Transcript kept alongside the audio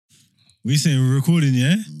We saying we're recording,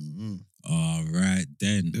 yeah? Mm-hmm. All right,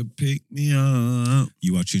 then. To pick me up.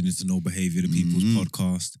 You are tuning to No Behavior, the People's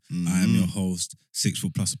Podcast. I am your host, 6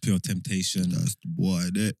 foot plus of pure temptation. That's the boy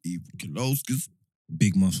there, Evil Kilowskis.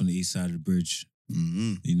 Big Moss from the east side of the bridge.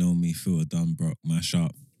 Mm-hmm. You know me, Phil Dunbrook, mash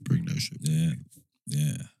up. Bring that shit.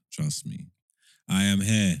 Yeah, trust me. I am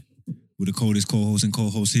here with the coldest co-host in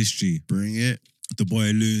co-host history. Bring it. The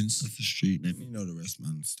boy Loons, That's the street name. You know the rest,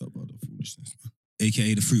 man. Stop all the foolishness, man.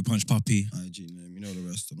 a.k.a. the Fruit Punch Puppy, IG name. You know the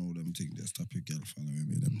rest and all them things. There. Stop your girl following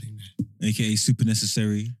me, them things. a.k.a. Super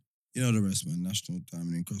Necessary, You know the rest, man. National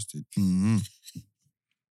Diamond Encrusted. Mm-hmm.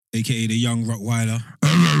 a.k.a. the Young Rottweiler.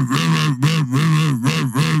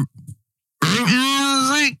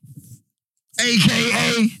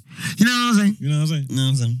 AKA, you know what I'm saying? You know what I'm saying? You know what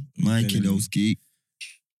I'm saying? My Telling you. Kilowski.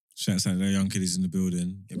 Shouts out to the young kiddies in the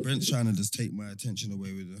building. Yeah, Brent's trying to just take my attention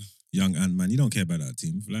away with the... Young Ant-Man. You don't care about that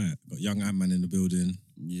team. Like, got young Ant-Man in the building.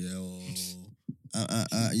 Yo.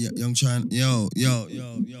 Young China. Yo,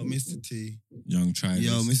 Mr. T. Young Triders.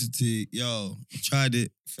 Yo, Mr. T. Yo, tried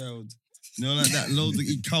it, failed. You know, like that. Loads of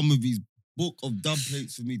he come with his book of dub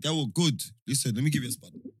plates for me. They were good. Listen, let me give you a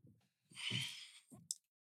spot.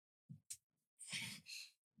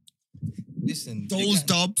 Listen, Those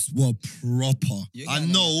dubs were proper. You're I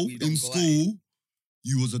getting know on that we don't in go at school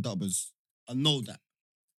you was a dubbers. I know that.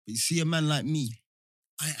 But you see a man like me,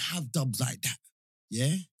 I ain't have dubs like that.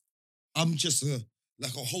 Yeah? I'm just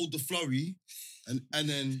like a hold the flurry and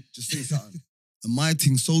then just say something. And my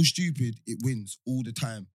thing's so stupid, it wins all the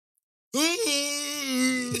time. He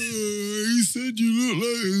said you look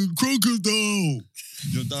like a crocodile.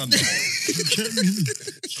 You're done. You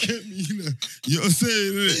get me? You know what I'm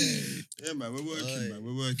saying? Innit? Yeah, man, we're working, man.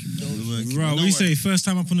 We're working. Right, what you say? First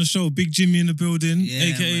time up on the show, Big Jimmy in the building, Yeah,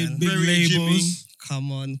 a.k.a. man. Big Very Labels. Jimmy.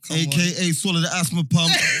 Come on. AKA swallow the asthma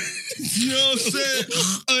pump. You know what I'm saying?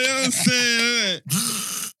 You know what I'm saying?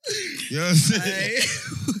 You know what I'm saying?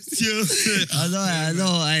 You know what I'm saying? I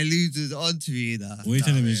know. I lose onto you now. What are you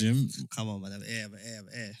telling me, Jim? Come on, man. I'm air.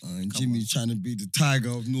 And Jimmy's trying to be the tiger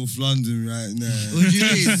of North London right now. What do you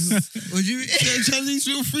mean? What do you mean? Yeah, Chelsea's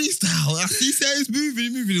little freestyle. I see how he's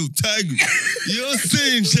moving little tiger. You know what I'm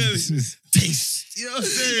saying, Chelsea? Taste. You know what I'm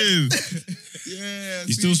saying? Yeah.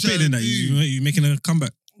 You still spitting that? You making a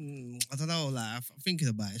comeback? I don't know. Like I'm thinking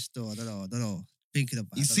about it still. I don't know. Thinking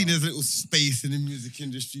about. You it. see there's a little space in the music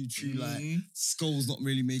industry too, like Skull's not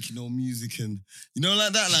really making no music and you know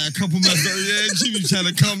like that, like a couple months ago, yeah, Jimmy trying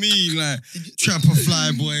to come in, like trapper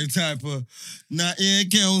fly boy type of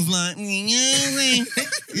girls like yeah,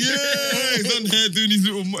 he's on here doing his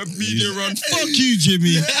little media run. Fuck you,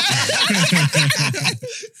 Jimmy.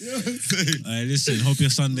 You know what I'm saying? Alright, listen, hope your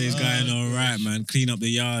Sunday's going alright, man. Clean up the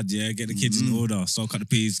yard, yeah, get the kids in order, soak up the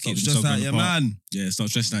peas, Stop keep them stressing soaked out on the your pot. man. Yeah, stop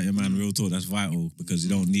stressing out your man, real talk, that's vital because you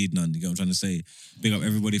don't need none, you get what I'm trying to say. Big up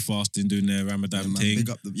everybody fasting, doing their Ramadan Man, thing.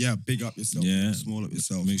 big up yourself. Yeah. Small up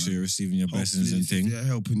yourself. Make sure man. you're receiving your blessings and Hopefully thing. they're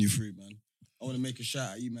helping you through, man. I want to make a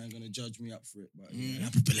shout at you, man. Gonna judge me up for it, but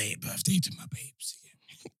happy belated birthday to my babes.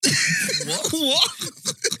 What?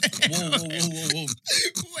 Whoa.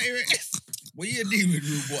 Wait. What are you doing,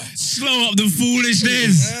 rude boy? Slow up the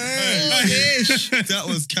foolishness! That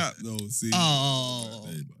was cap though. See. Oh.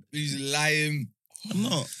 He's lying. I'm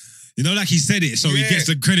not. You know, like he said it, so he Yeah. gets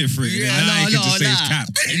the credit for it. Yeah, and now he can just say it's nah. cap.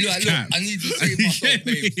 Look, Cap. I need to save myself,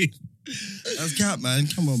 babe. That's cap, man.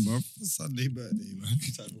 Come on, bro. Sunday birthday, man.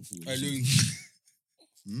 Hey, Loon.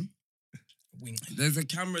 Wink. There's a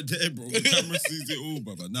camera there, bro. The camera sees it all,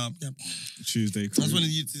 brother. Nah, I'm cap. Tuesday. I just wanted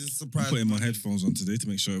you to surprise. I'm putting my headphones on today to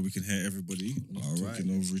make sure we can hear everybody. Not All right.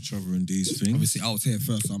 talking over each other and these things. Obviously, I was here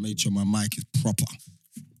first, so I made sure my mic is proper.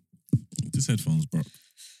 This headphones, bro.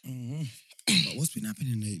 But what's been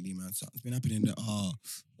happening lately, man? Something's been happening that I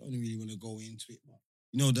don't really want to go into it. But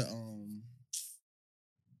you know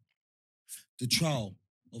the trial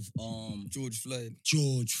of George Floyd.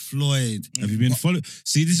 George Floyd. Have you been following?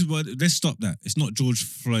 See, this is what. Let's stop that. It's not George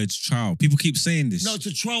Floyd's trial. People keep saying this. No, it's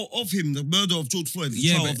a trial of him, the murder of George Floyd. The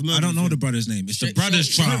yeah, trial but of the murder I don't know of the him. brother's name. It's the Sh- brother's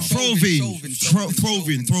sh- trial. sh- Trovin.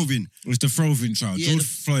 It's the Frovin trial. Yeah, George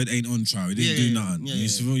Floyd ain't on trial. He didn't do nothing. Yeah,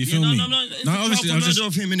 You feel me? No, it's No, the obviously, trial I for was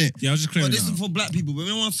murder just- of him, innit? Yeah, I was just clearing But it this is out. for black people, but we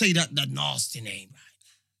don't want to say that nasty name, right?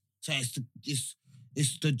 So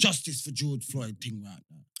it's the justice for George Floyd thing right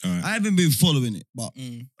now. All right. I haven't been following it, but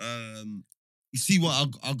Mm. you see what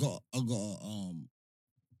I got an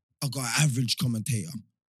average commentator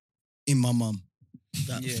in my mum.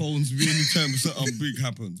 That Yeah. phones me anytime something big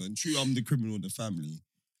happens. And true, I'm the criminal in the family.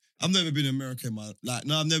 I've never been in America in my life.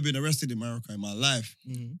 No, I've never been arrested in America in my life.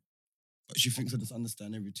 Mm. But she thinks I just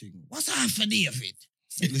understand everything. What's affidavit?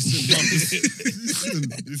 Listen,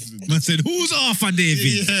 listen. Man said, who's Arthur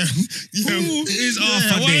David? Who is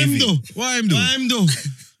Arthur David? Why him though?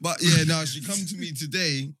 But yeah, now she come to me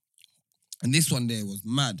today, and this one there was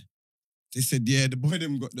mad. They said, yeah, the boy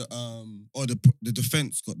them got the or the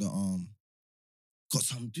defense got the got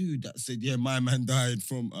some dude that said, yeah, my man died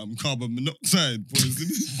from carbon monoxide poisoning.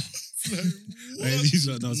 No,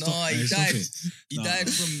 he died. He died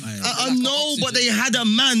from. I know, but they had a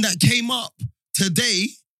man that came up today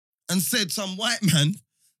and said, some white man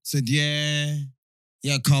said, yeah,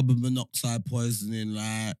 carbon monoxide poisoning,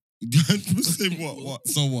 like, said what?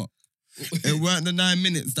 So what? It weren't the 9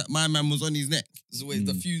 minutes that my man was on his neck. So wait,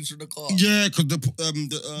 the fumes from the car. Yeah, because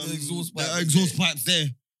the exhaust pipes there.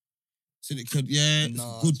 Said it could, it's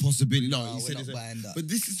a good possibility. No, he said we're not it's buying that. but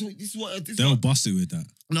this is what They'll bust it with that.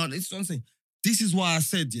 No, this is what I'm saying. This is why I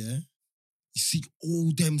said, you see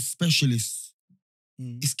all them specialists.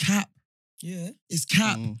 It's cap. Yeah. It's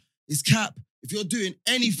cap. It's cap. If you're doing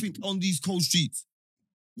anything on these cold streets,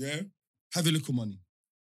 have your little money.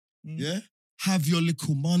 Yeah? Have your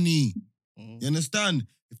little money. You understand?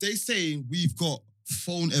 If they say we've got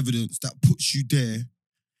phone evidence that puts you there,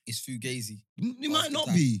 It's fugazi. it might not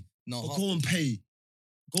be. No, But go and pay.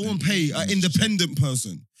 Go and pay an independent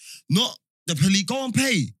person. Not the police. Go and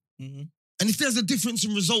pay. Mhm. And if there's a difference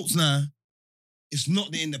in results now, it's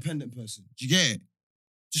not the independent person. Do you get it?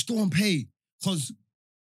 Just go and pay. Because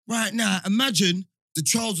right now, imagine the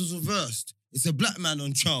trials was reversed. It's a black man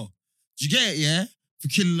on trial. Do you get it, yeah? For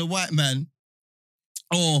killing a white man.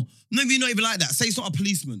 Or maybe not even like that. Say it's not a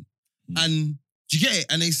policeman. And do you get it?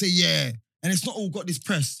 And they say, yeah. And it's not all got this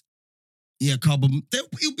press. Yeah, he'll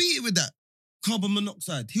beat it with that. Carbon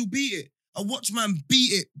monoxide. He'll beat it. A watchman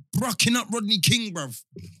beat it, brucking up Rodney King, bruv.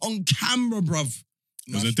 On camera, bruv.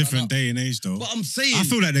 It was a different day and age, though. But I'm saying... I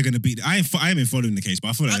feel like they're going to beat it. I ain't been following the case, but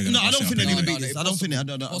I feel like they're going to I don't think they're going to No, beat this. no, I don't think I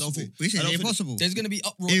don't impossible. think... We said I don't think- impossible. There's going to be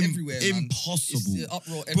uproar everywhere, man. Impossible. It's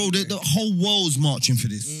uproar Bro, everywhere. the whole world's marching for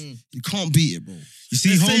this. You can't beat it, bro. You see,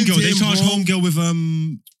 They're saying Homegirl, to they him, charged bro- Homegirl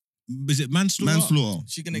with, is it manslaughter? Manslaughter.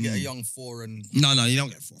 She's going to get a young 4 and... No, you don't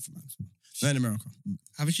get 4 for manslaughter. Not in America.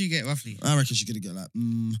 How much you get roughly? I reckon she's going to get like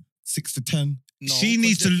 6 to 10. No, She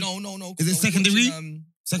needs to- No. Is it second degree?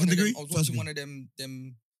 Second degree? I was First watching degree? one of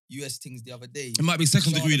them US things the other day. It might be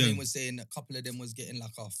second degree Charlamagne then. was saying a couple of them was getting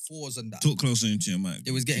like a 4s and that. Talk closer into your mic.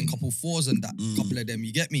 It was getting a couple 4s and that. Couple of them,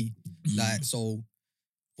 you get me? Like, so,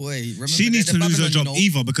 boy, remember She needs to the lose her Babylon, job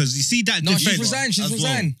you know? either because you see that No, defense. she's resigned. She's as well.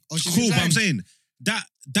 resigned. Oh, she's Cool, but I'm resigned. saying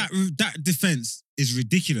that defense is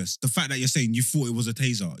ridiculous. The fact that you're saying you thought it was a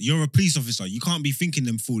taser. You're a police officer. You can't be thinking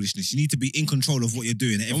them foolishness. You need to be in control of what you're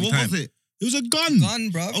doing at And every what time. was it? It was a gun. Gun,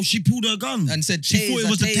 bro. Oh, she pulled her gun. And said, She thought it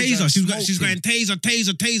was a taser. She's smoked going him.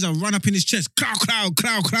 taser, run up in his chest.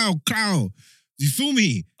 Clow. You feel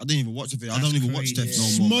me? I didn't even watch the video. I That's don't even watch crazy.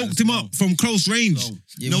 Death no more. Smoked him up from close range. No.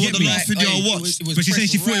 Yeah, You know we what get the me. last video I watched? But she's saying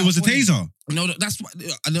she thought it was a taser. No, that's what.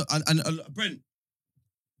 And Brent,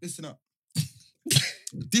 listen up.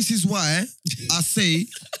 This is why I say,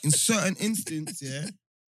 in certain instances,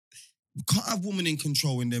 you can't have women in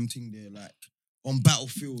control in them thing there, like on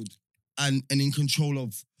battlefield and in control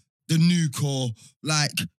of the nuke or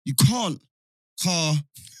like you can't. Car,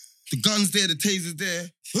 the guns there, the tasers there.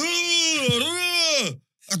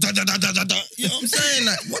 You know what I'm saying?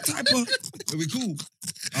 Like, what type of? Are we cool?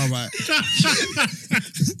 All right.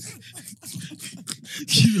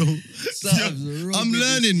 Something's wrong I'm with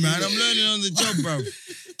learning, this man. shit. I'm learning on the job, bro.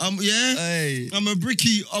 Hey. I'm a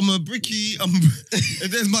bricky.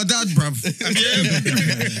 There's my dad, bruv.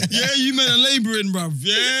 Yeah, you men are labouring, bruv.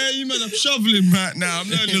 Yeah, you men are shoveling right now. I'm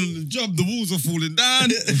learning on the job. The walls are falling down.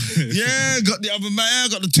 Yeah, got the other man.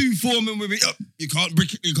 Got the 2 foremen with me. Oh, you can't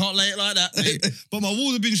brick it. You can't lay it like that, mate. But my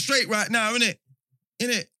walls have been straight right now, innit?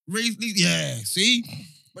 Raised these. Yeah, see?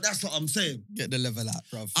 But that's what I'm saying. Get the level out,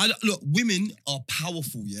 bro. Look, women are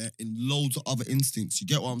powerful, yeah, in loads of other instincts. You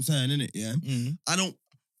get what I'm saying, innit? Yeah.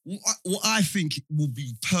 What I think will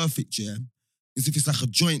be perfect, yeah, is if it's like a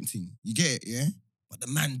joint thing. You get it, yeah? But the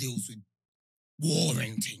man deals with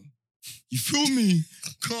warring thing. You feel me?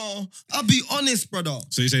 Carl, I'll be honest, brother.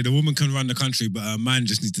 So you say the woman can run the country, but a man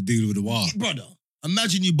just needs to deal with the war. Brother,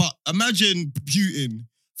 imagine Putin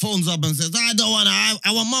phones up and says,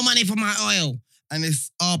 I want more money for my oil. And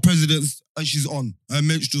it's our president, and she's on her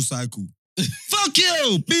menstrual cycle. Fuck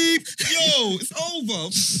you, beep. Yo, it's over.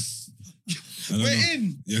 I don't We're know.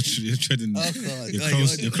 in. You're treading. Oh, God.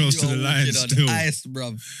 You're close to the line walking on still. ice,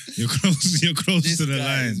 bruv. You're close This to the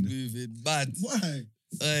guy is line. moving bad. Why?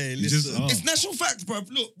 Hey, You just- listen. oh. It's national facts, bro.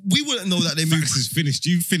 Look, we wouldn't know that they moved. Facts is finished.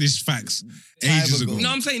 You finished facts Time ages ago. ago. No,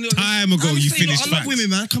 I'm saying look, Time ago, I'm you saying, look, finished I love facts. women,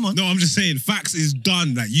 man. Come on. No, I'm just saying, facts is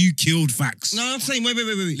done. Like, you killed facts. No, I'm saying, wait.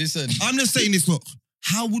 Listen. I'm just saying this, look.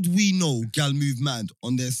 How would we know gal move mad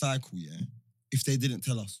on their cycle, yeah, if they didn't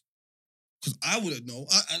tell us? Because I wouldn't know.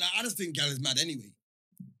 I just think gal is mad anyway.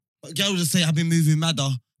 But gal would just say, I've been moving madder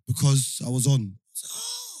because I was on. So, oh.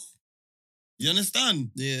 You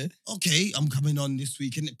understand? Yeah. Okay, I'm coming on this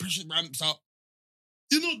week and the pressure ramps up.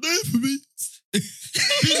 You're not there for me.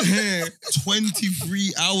 Been here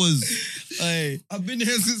 23 hours. Hey. I've been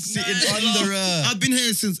here since Sitting 9 under last- her. I've been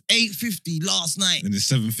here since 8:50 last night. And it's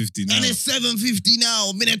 7:50 now. And it's 7:50 now.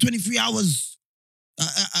 I've been here 23 hours.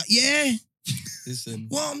 Yeah. Listen.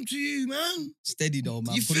 Welcome to you, man. Steady though,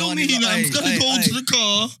 man. You feel Punani me? run- Like, I'm hey, gonna hey, go hey. to the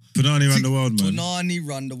car. Punani around the world, man. Punani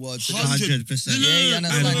run the world. So 100%. Yeah, you And,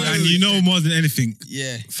 understand? and you know more than anything,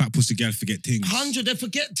 Yeah. fat pussy gal forget things. 100, they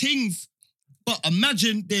forget things. But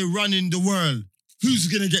imagine they're running the world. Who's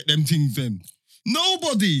gonna get them things then?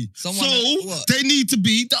 Nobody. Someone so that- what? they need to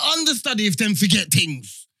be the understudy if them forget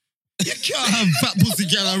things. You can't have fat pussy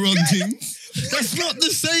gal run things. That's not the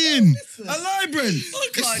saying. A lie, Brent. I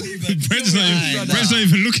can't even. Brent's not, Right, even, Brent's not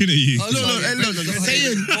even looking at you. Oh, No, hey, look,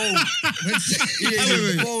 saying. He Wait, is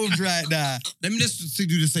wait. involved right now. Let me just do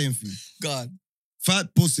the same thing. God.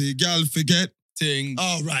 Fat pussy gal forget. Thing.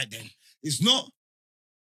 All right then. It's not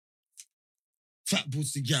fat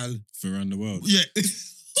pussy gal. For around the world. Yeah.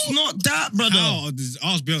 It's not that, brother. How?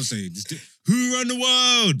 Ask Beyonce. Who run the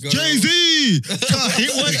world? Go. Jay-Z!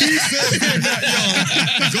 What he said.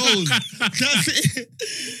 Yo, gold. That's it.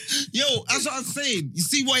 Yo, that's what I'm saying. You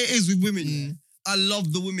see what it is with women, yeah? I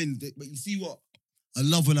love the women, but you see what? I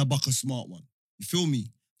love when I buck a smart one. You feel me?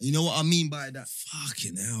 And you know what I mean by that?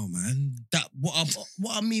 Fucking hell, man. That what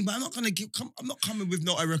I mean, but I'm not coming with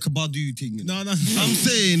no Erykah Badu thing. You know? No. I'm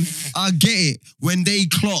saying I get it when they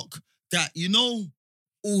clock that, you know,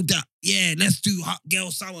 all that, yeah, let's do hot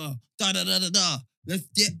girl summer, da. Let's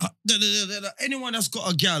get da. Anyone that's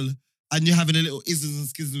got a gal and you're having a little isms and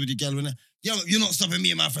skizzles with your gal, when you're not stopping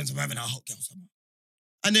me and my friends from having a hot girl summer.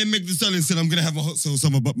 And then Meg Thee Stallion said, I'm gonna have a hot girl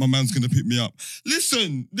summer, but my man's gonna pick me up.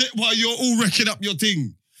 Listen, while you're all wrecking up your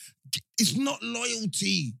thing, it's not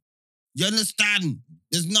loyalty. You understand?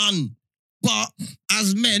 There's none. But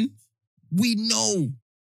as men, we know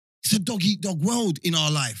it's a dog-eat-dog world in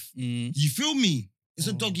our life. Mm. You feel me? It's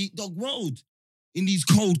a dog-eat-dog world in these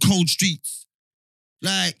cold streets.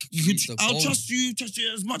 Like, Streets are I'll cold. trust you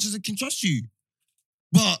as much as I can trust you.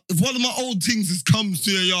 But if one of my old things has come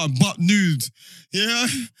to your yard, butt nude, yeah,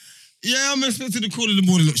 I'm expecting to call in the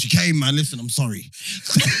morning. Look, she came, man. Listen, I'm sorry.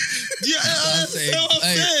 That's that's what I'm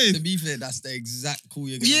hey, saying. to be fair, that's the exact call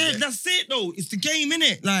you're gonna Yeah, get. that's it though. It's the game,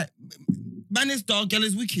 innit? Like, man is dog, girl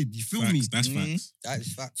is wicked. You feel me? Facts, that's Mhm. facts. That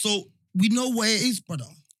is fact. So we know where it is, brother.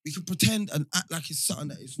 We can pretend and act like it's something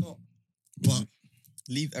that it's not. But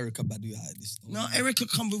Leave Erykah Badu out of this. though, now man. Erica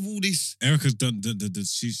come with all this. Erica's done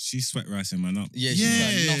she's sweat ricing man up. Yeah, she's Yeah.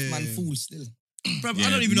 enough man fool still. Bruv, Yeah, I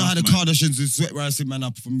don't even know how the enough, man. Kardashians is sweat ricing man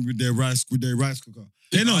up with their rice cooker.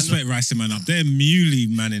 They're not sweat ricing man up. They're muley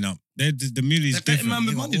manning up. They're the muley's They're getting man different.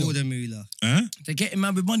 with money though. All the moolah. Huh? They're getting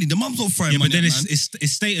man with money. The mum's not throwing Yeah, but money then at man.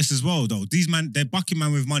 it's status as well though. These man, they're bucking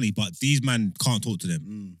man with money, but these man can't talk to them.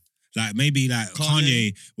 Mm. Like maybe like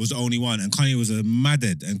Kanye was the only one, and Kanye was a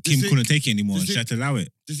madhead, and Kim This couldn't take it anymore, this and she it. had to allow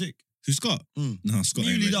it. This it. Who's Scott? Mm. No, Scott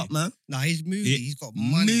ain't Muleyed ready. up, man. Nah, he's moody. Yeah, He's got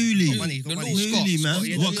money. moody. He's got money. He's got The money. Lord Moody, Scott, man. Scott,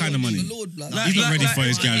 yeah, What the kind of Lord, money? the Lord, blood. He's not ready for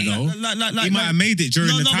his gal though. He might have made it during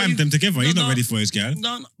No, the no, time but them together. He's no, not no. ready for his gal.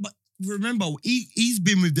 No, but remember, he's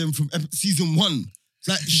been with them from season 1.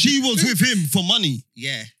 Like, she was with him for money.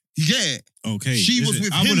 Yeah. You get it? Okay, She is was it?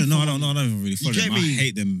 with I him wouldn't. No, for I don't money. even really follow get them. I me?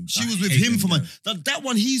 hate them. She I was with hate him them, for money. yeah. That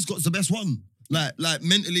one, he's got the best one. Like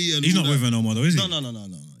mentally and He's all not that. with her no more though, is he? No.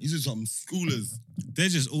 He's with some schoolers. They're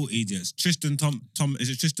just all idiots. Tristan Tom is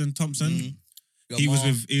it Tristan Thompson? Mhm. He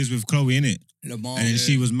was with Chloe in it, Lamar. and then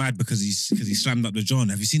she was mad because he slammed up the John.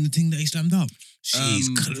 Have you seen the thing that he slammed up? She's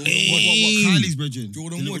What clean. Kylie's brethren?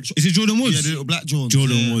 Jordan The little Woods. Is it Jordan Yeah, Woods? the little black John.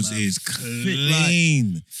 Jordan Yeah, Woods man. is like-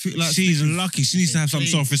 clean. Fit like She's stickers. lucky. She needs to have some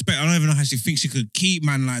self-respect. I don't even know how she thinks she could keep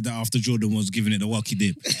man like that after Jordan was giving it the wacky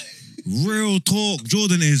dip. Real talk.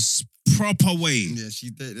 Jordan is proper weight. Yeah,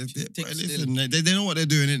 they thick listen, they know what they're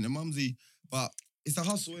doing, innit? The mumsy, but it's a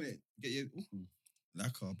hustle, innit? Get your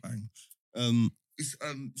lacquer, bang.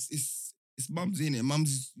 It's mumsy, innit?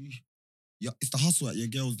 Mumsy's, yeah, it's the hustle at your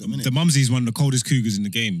girls, them, innit? The mumsy's one of the coldest cougars in the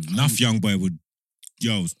game. Enough young boy would,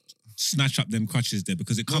 snatch up them crutches there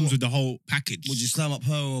because it comes with the whole package. Would you slam up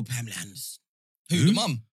her or Pamela Anderson? Who? The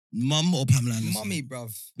mum? Mum or Pamela Anderson? Mummy,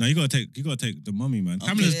 bruv. No, you gotta take the mummy, man. Okay.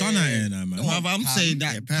 Pamela's done out here now, man. No. Bruv, I'm Pam. saying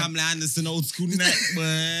that Yeah, Pam. Pamela Anderson old school neck,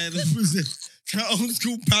 man. That old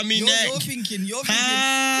school Pammy You're neck. thinking.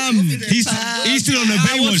 Pam. He's still on the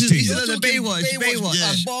I watched Baywatch his- thing. He's still on the Baywatch.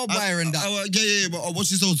 Yeah. Bob Byron, that. Yeah, but what's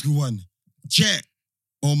this old school one? Jet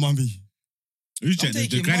or Mummy? Who's I'm Jet? The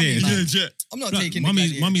taking gladiator. Mummy, man. Yeah, Jet. I'm not Look, taking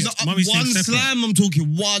mummy's- the mummy's- gladiator. Mummy's one thing separate. slam, I'm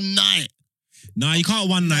talking one night. Nah, you can't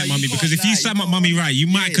one night you mummy, can't, because if nah, you you slam up can't mummy one- right, you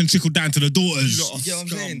might yeah. can trickle down to the You daughters. lot are You get what I'm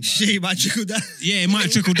scum, saying? man. Shit, man, trickle down. Yeah, it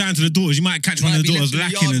might trickle down to the daughters. You might catch one Might of the be daughters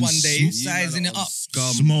left in the lacking yard and one day, You sizing man it are up,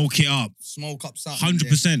 scum. smoke it up. smoke up something.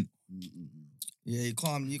 100%. Yeah, you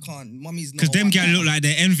can't. Mummy's not. Because them one guys night. look like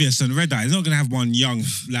they're envious and red eye. They're not gonna have one young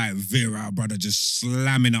like Vera brother just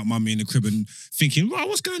slamming up mummy in the crib and thinking, "Wow,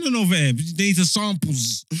 what's going on over here?" They need the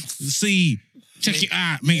samples. See, check it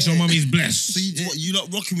out. Make sure mummy's blessed. See, what, you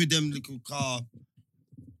lot rocking with them little car.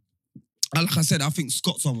 And like I said, I think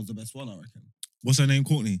Scott's one was the best one, I reckon. What's her name?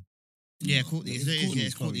 Courtney. Yeah, Courtney.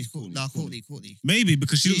 It's Courtney, It's Courtney. Nah, Courtney. Maybe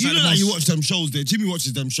because she looks You like look the like you most. watch them shows there. Jimmy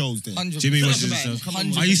watches them shows there. 100%. Jimmy Tell watches us about herself. it. Come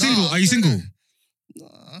on, Are you single? Are you single? Nah,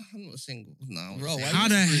 I'm not single. No. Bro, why How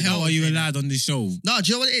the hell are you allowed on this show? No, do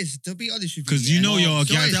you know what it is? To be honest with you. 'Cause you know you're a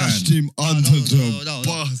do you know guy what it is? Dashed him under the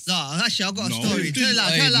bus. No, actually, I've got a No. story. Tell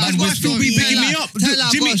her, Hey, tell her. man, I've got we'll a still story. be picking Tell me her. up. Tell her, Look,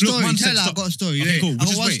 I've Jimmy, got a look, story. one Tell sec, her, I've stop. got a story. Okay, Wait, cool. I've But got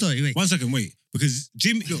just one wait. story. Wait. One second, wait. Because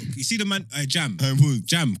Jimmy, look, you see the man, Jam. Woods.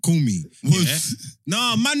 Jam, call me. Yeah? Woods.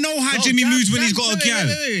 Nah, man, know how No, Jimmy Jam- moves when Jam- he's got a wait, gal.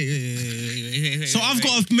 wait. So I've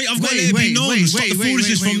got to let Wait, it be known. wait, Stop the wait,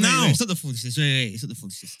 foolishness wait, from wait, now. wait. It's not the foolishness. Wait, it's not the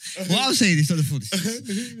foolishness. What I'm saying is not the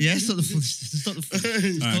foolishness. Yeah, it's not the foolishness. It's not the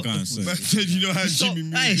foolishness. Alright, go on, sorry. Man said you know how It's not, Jimmy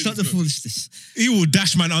moves. hey, it's not the foolishness. He will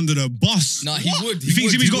dash man under the bus. Nah, he would. You think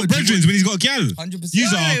Jimmy's got brethren when he's got a gal? 100%.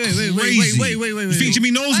 Yous are crazy. Wait. You think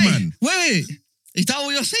Jimmy knows, Hey, man? Wait. Is that what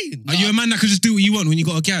you're saying? Are you a man that can just do what you want when you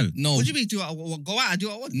got a gal? No. What do you mean? Do I go out and do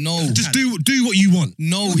what I want? No. Just do what you want.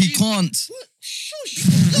 No, What he do you- can't. What? Shush.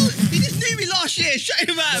 He just knew me last year. Shut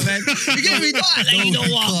him out, man. You gave me that. Like, you know what?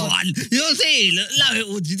 Go on. You know what I'm saying? Allow it,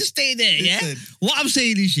 would you? Just stay there, yeah? Listen. What I'm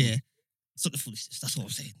saying is, yeah, it's not the foolishness. That's what I'm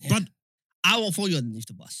saying. Yeah? But I won't throw you underneath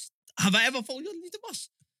the bus. Have I ever thrown you underneath the bus?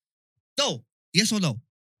 No. Yes or no?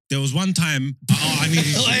 there was one time I needed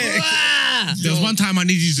you to, there was one time I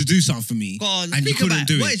needed you to do something for me. Go on, and you think couldn't about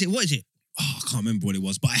do it. it. What is it? What is it? Oh, I can't remember what it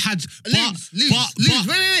was, but I had. Lose. but-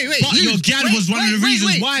 Wait. but your gal was one of the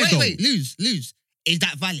reasons why, though. Wait, lose. Is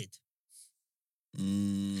that valid?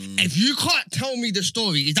 If you can't tell me the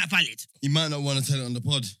story, is that valid? He might not want to tell it on the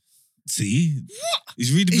pod. See, What?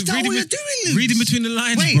 he's reading. Is that reading, what you're doing, Luz? reading between the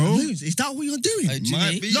lines, Wait, bro. Luz, is that what you're doing? Jimmy,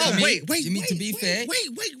 Might be, No, yeah. wait. Jimmy, to be fair, Wait.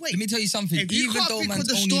 let me tell you something. If you Even can't though think man's of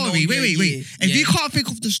the only known story, you a wait. year, If yeah, you can't think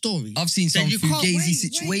of the story, I've seen then some you can't. fugazi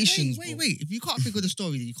situations. Wait. bro. If you can't think of the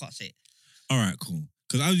story, then you can't say it. All right, cool.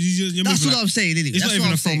 Because you're That's moving what I'm saying, anyway. It's That's not what even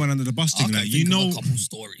I'm a throw saying. man under the bus I thing. can Like you think of know, a couple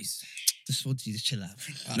stories. Just want you to chill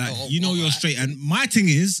out. like you know you're straight. And my thing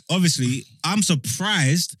is, obviously, I'm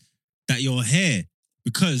surprised that you're here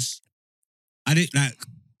because I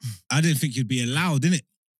didn't think you'd be allowed, innit?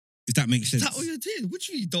 If that makes sense. Is that what you're doing? What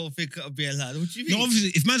do you mean you don't think I'll be allowed? What do you mean? No, obviously,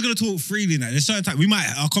 if man's gonna talk freely, like, there's certain time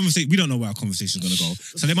our conversation. We don't know where our conversation's gonna go,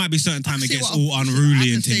 so there might be certain time it gets all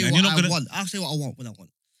unruly and things, and you're not gonna. I'll say what I want when I want.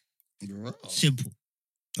 Simple.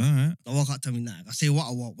 All right, No one can't tell me nothing. I say what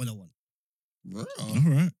I want when I want.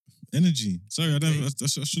 all right. Energy. Sorry, I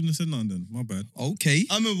shouldn't have said nothing then. My bad. Okay.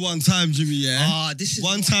 I remember one time, Jimmy, yeah. This is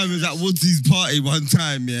One what- time it was at Woodsy's party, one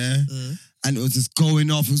time, yeah. And it was just going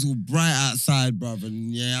off. It was all bright outside, bruv.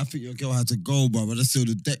 And yeah, I think your girl had to go, bruv. I just saw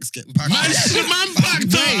the decks getting packed. Man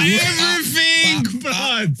packed up everything,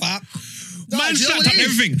 blood. Man do you know strapped what up it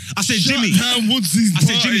is? everything. I said, Jimmy. Down Woodsy's I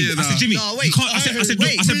said, party, Jimmy. you I said, know. Jimmy. No, wait. You can't. I said,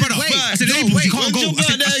 brother. I said, no, labels. wait, You can't When's go. your I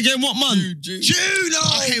said, birthday again? What month? June. June.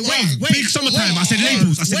 Okay, oh, wait. big summertime. I said,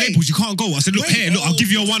 labels. I said, wait. labels. You can't go. I said, look here. Look, I'll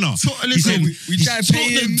give you a one-off. He said, We tried to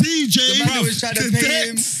pay him. The DJ, The man bruv. was trying to The pay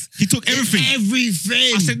him. decks. he took everything.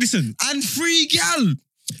 Everything. I said, listen. And free gal.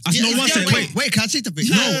 I said, no, one second. Wait, can I say something?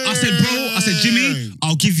 No, I said, bro, I said, Jimmy,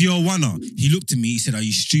 I'll give you a one-off. He looked at me, he said, are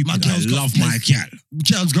you stupid? My I girl's got love my gal.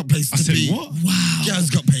 Gal's got places I to said, be. what? Wow. Gal's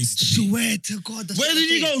got places to be. Swear to God. That's Where what did I'm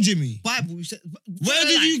you saying. go, Jimmy? Bible. You said, Where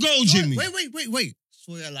did you go, Jimmy? Wait.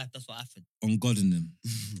 Swear your life, that's what happened. On God in them.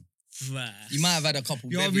 Right. You might have had a couple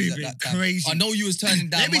You're babies being at that time. crazy. I know you was turning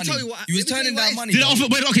down Let me money. tell you what- You was let me tell turning you what down is- money. Did it though. offer?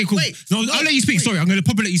 Wait, okay, cool. Wait, No, no, I'll let you speak. wait. Sorry, I'm going to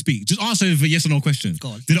probably let you speak. Just answer with a yes or no question. Go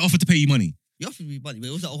on. Did it offer to pay you money? You offered me money, but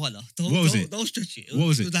it was like a $1. What was it? Don't stretch it. What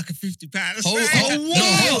was it? It was like a £50. Hold- Right. hold- No, no,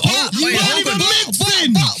 hold- but- wait, but-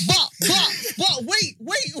 hold on. but, wait.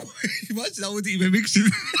 Imagine I wasn't even mixing.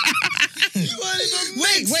 You weren't even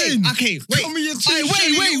Wait. mixing. Okay, wait. Come here,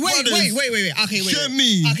 Wait. Okay, Get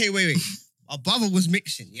me. wait. Okay, Okay, wait. our brother was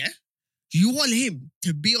mixing, yeah? You want him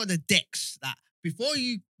to be on the decks that before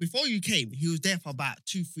you came, he was there for about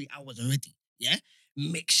 2-3 hours already, yeah?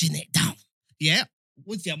 Mixing it down, yeah?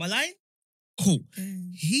 What's the am I lying? Cool.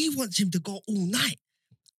 He wants him to go all night.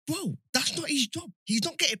 Bro, that's not his job. He's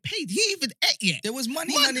not getting paid. He even ate yet. There was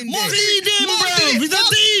money Mark- man in Mark there. did it, Mark Mark did did it. it.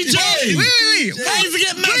 He's a Mark- DJ. Wait. How does he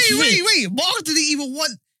get match Wait. Mark didn't even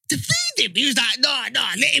want to feed him. He was like, nah,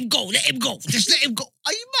 let him go. Just let him go.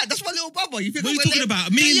 Are you mad? That's my little brother. You think What are you I'm gonna talking let him-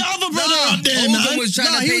 about? Me and Your other brother Nah, up there, Hogan man. was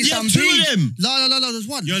trying Nah, to he pay was some Two of fee. them. No, there's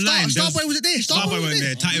one. You're lying. Starboy wasn't there. Starboy wasn't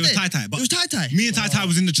there. It was tie-tie. It But was tie-tie. me and Tai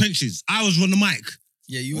was in the trenches. I was on the mic.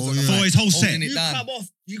 Yeah, you was Oh, on the yeah. mic, For his whole set. holding it You down. come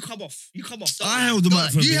off. I held the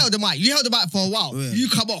mic for a You bit. held the mic. You held the mic for a while. Oh, yeah. You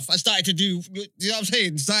come off. I started to do. You know what I'm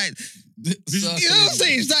saying? Started. You know what I'm Circling.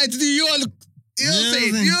 saying? Started to do your. You know what I'm Yeah,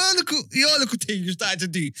 saying? man. Your little thing. You started to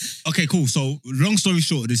do. Okay, cool. So long story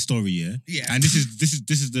short of this story, yeah. Yeah. And this is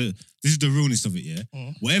the realness of it, yeah.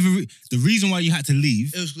 Mhm. The reason why you had to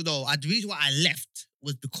leave. It was no. The reason why I left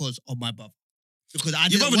was because of my brother. Because I Your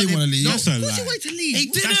didn't brother want didn't him- want to leave. No, That's a of course he lie. wanted to leave. He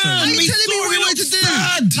didn't. How you His telling me what story he wanted to looks do?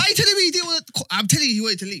 bad. How you telling me he didn't want to? I'm telling you he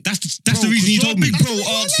wanted to leave. That's the reason you told me. Big bro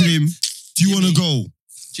asked him, "Do you want to go?"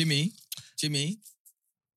 Jimmy.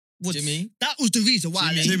 Was- Jimmy. That was the reason why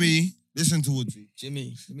I left. Jimmy, listen to Woodsy.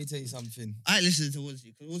 Jimmy, let me tell you something. I ain't listening to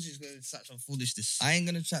Woodsy because Woodsy's going to start some foolishness. I ain't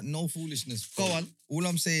gonna chat no foolishness. Go bro. on. All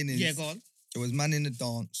I'm saying is, Yeah, go on. there was man in the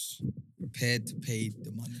dance prepared to pay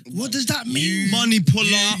the money. What does that mean? Money puller.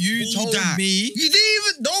 You all told that. me. You didn't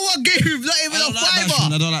even. No one gave him not even I a don't like bashment. I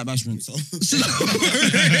fiver. don't like bashment. So.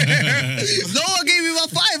 No one gave him a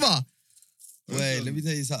fiver. Wait, let me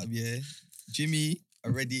tell you something. Yeah, Jimmy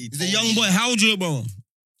already. He's a young boy. How old you, bro?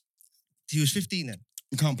 He was 15 then.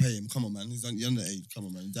 You can't pay him. Come on, man. He's underage. Come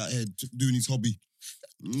on, man. He's out here doing his hobby.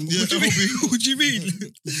 Yeah, What do you mean? hobby. What do you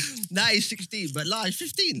mean? Now he's 16, but now he's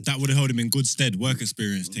 15. That would have held him in good stead. Work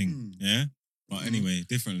experience thing. Yeah. But anyway,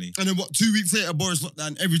 differently. And then what? 2 weeks later, Boris locked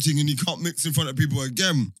down everything, and he can't mix in front of people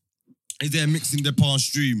again. He's there mixing the past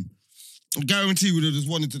stream. I guarantee you would have just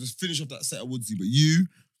wanted to just finish off that set of Woodsy, but you.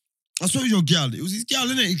 I saw your gal. It was his gal,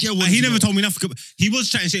 innit? His gal And he never told me nothing. He was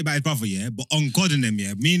chatting shit about his brother, yeah. But on God and them,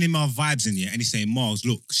 yeah. Me and him are vibes in, yeah. And he's saying, Miles,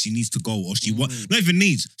 look, she needs to go, or she wants. Not even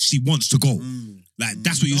needs. She wants to go. Like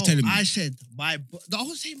that's what he was telling me. I said, I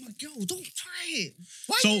was saying, my girl, don't try it.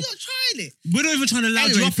 Why So- are you not trying it? We're not even trying to loud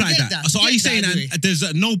Anyway, you up like forget that. that. So are you Forget saying that that there's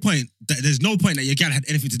no point that your gal had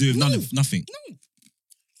anything to do with No. nothing? No.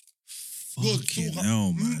 Fucking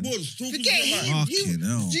hell, man. Woods, talking Forget to the him. mic. Fucking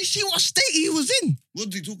hell. Do you see what state he was in?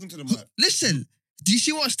 Woodsy, talking to the mic. Listen, do you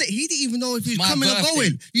see what state? He didn't even know if he was My coming or birthday.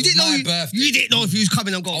 going. You It was didn't know. my birthday. You didn't know if he was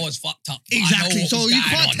coming or going. I was fucked up. I know Exactly. what So was you going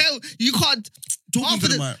can't on. tell. You can't. Talking to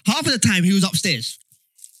the mic. Half of the time he was upstairs.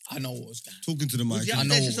 I know what was going on. Talking to the mic. Yeah, I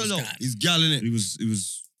know upstairs what is was so going low. on. He's gal, innit?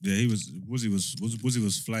 Woodsy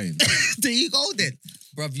was flying. There you go then.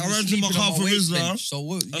 Bruv, you I was ran to my sleeping car on for my waist Rizla. bench. So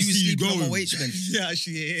what? You I was see you sleeping on my going. waist bench. Yeah,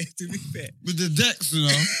 actually, yeah. To be fair. With the decks, you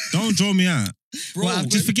know. Don't draw me out. Bro,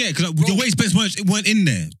 Just forget, because Bro. your waist bench weren't in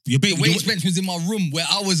there. the waist bench was in my room where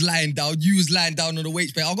I was lying down. You was lying down on the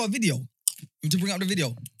waist bench. I got a video. You want to bring up the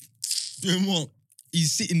video? Doing what?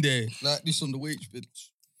 He's sitting there like this on the waist bench.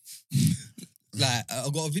 Like, I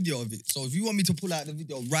got a video of it. So if you want me to pull out the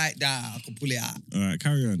video right now, I can pull it out. All right,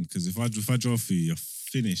 carry on. Because if I draw for you, you're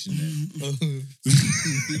finished. innit?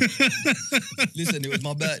 Listen, it was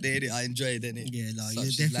my birthday, innit? I enjoyed it, innit? Yeah, no, Such yeah,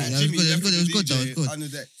 is definitely. life. It was good. It was good. Though. It was good. On the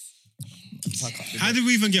deck. Pack up the How bed. did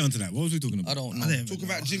we even get onto that? What was we talking I about? don't know. I don't Talk even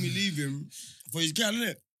about know. Jimmy leaving for his gal,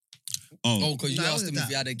 innit? Oh, because you That asked wasn't him that. if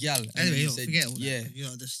he had a gal. and Anyway, he you said, forget all yeah. that. You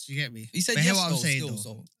know, just you get me. He said But hear yes, what I'm though, saying, still, though.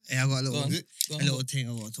 so. Yeah, I got a Go little, on. Go a on. little thing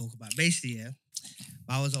I want to talk about. Basically, yeah,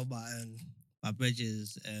 I was on my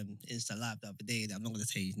brother's Insta live the other day. I'm not gonna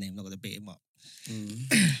tell you his name. I'm not gonna bait him up.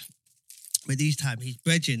 But this time, his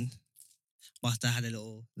brethren must have had a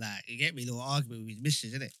little, like, you get me, little argument with his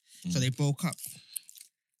missus, innit? So they broke up.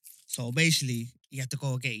 So basically, he had to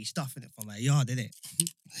go and get his stuff in it from my yard, innit?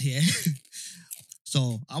 Yeah.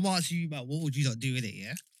 So I'm asking you about what would you not do with it,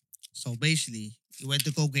 yeah? So basically, he went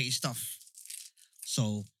to go get his stuff.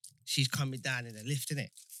 So she's coming down in the lift, innit?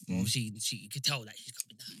 Obviously, you could tell that she's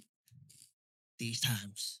coming down. These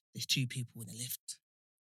times, there's two people in the lift.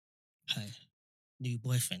 Her new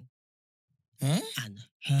boyfriend Huh? and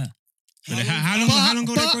her. But how long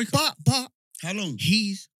ago they broke up? But How long?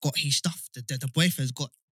 he's got his stuff. The boyfriend's got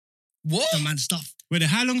What? the man's stuff. Wait,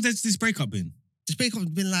 how long has this breakup been? This breakup's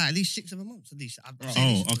been like at least 6 or 7 months, at least.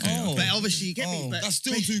 Oh, okay. Oh. But obviously, you get me. Oh. But, That's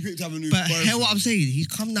still too quick to have a new but boyfriend. hear what I'm saying. He's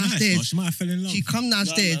come Nice, downstairs. she might have fell in love. She come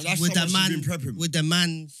downstairs that's with how the much she's man been prepping. with the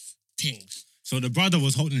man's things. So the brother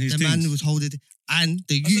was holding his The things. man was holding, and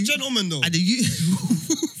the As a youth, gentleman though. and the youth.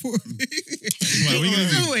 What are we gonna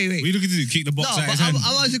do? Wait. What are you looking to do? Kick the box No, out but his hand?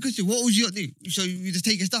 I'm asking a question. What would you do? So you just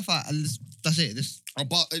take your stuff out and that's it. Just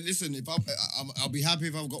But listen, if I'll be happy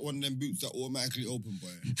if I've got one of them boots that automatically open, boy.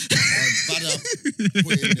 Bad up,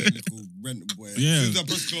 put it in there, little rental boy. Yeah. As soon as I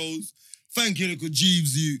press close, thank you, little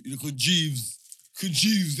Jeeves, little Jeeves. Could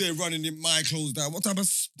Jeeves there running in my clothes down? What type of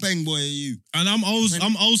spang boy are you? And I'm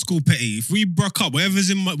old school petty. If we broke up,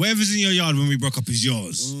 whatever's in your yard when we broke up is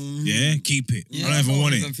yours. Mhm. Yeah, keep it. Yeah, I don't even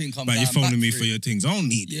want it. think I'm But you're going phoning back me for for it. your things. I don't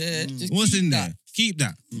need it. Yeah, just What's keep in that. there? Keep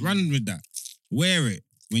that. Run with that. Wear it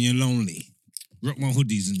when you're lonely. Rock my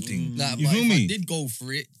hoodies and things. Like, You but feel if me? I did go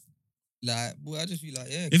for it, like, boy, I just be like,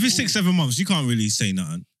 yeah. If it's cool. 6-7 months, you can't really say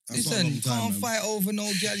nothing. That's not a Listen, long you time, can't man. fight over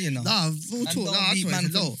no girl, you know. nah, full And talk. don't Nah, I beat swear man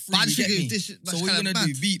it's for low. free, But I you just get think me? if this. So that's what you kind of gonna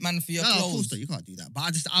do? mad. Beat man for your No, of clothes? course not. You can't do that.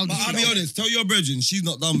 But But I'll be honest, tell your brethren she's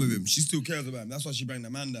not done with him. She still cares about him. That's why she banged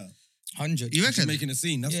that man down. 100. You She's reckon? making a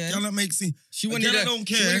scene. That's Yeah. girl that makes scene. She A wanted, girl that to, don't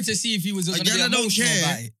she care. wanted to see if he was A going to girl be that don't emotional care.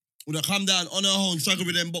 about it. Would have come down on her own, struggle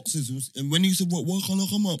with them boxes. And when you said, what can't I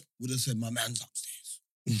come up? Would have said, my man's upstairs.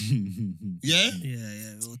 Yeah?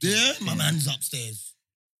 Yeah. Real talk. Yeah? My man's upstairs.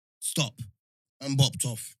 Stop. I'm bopped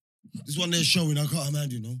off. This one they're showing, I can't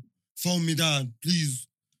imagine, you know. Phone me down, please.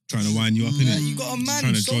 Trying to wind you up in Yeah, it. you got a man.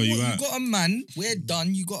 Trying to So draw what? you You out. got a man. We're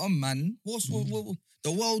done. You got a man. What,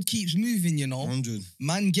 the world keeps moving, you know. 100.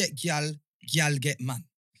 Man get gal, gal get man.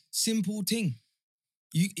 Simple thing.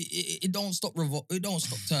 It don't stop it don't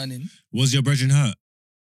stop turning. Was your brethren hurt?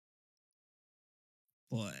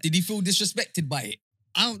 Boy. Did he feel disrespected by it?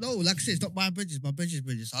 I don't know. Like I said, it's not my bridges. My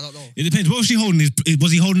bridges. I don't know. It depends. What was she holding?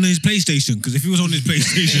 Was he holding his PlayStation? Because if he was holding his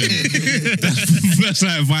PlayStation, that's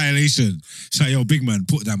like a violation. It's like, yo, big man,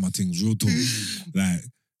 put down my things, real talk. Like,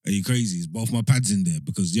 are you crazy? It's both my pads in there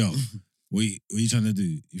because, yo, what you trying to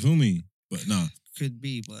do? You feel me? But nah, Could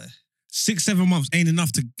be, boy. 6-7 months ain't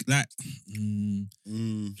enough to, like,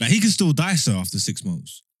 like he can still die, sir, after 6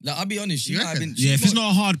 months. Like, I'll be honest, You might have reckon? been. Yeah, if it's not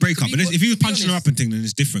a hard breakup. to be But if he was to be punching her honest, up and thing, then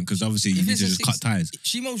it's different because obviously you if need it's to a just cut ties.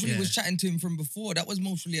 She mostly Yeah. was chatting to him from before. That was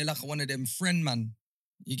mostly like one of them friend man.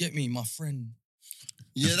 You get me, my friend.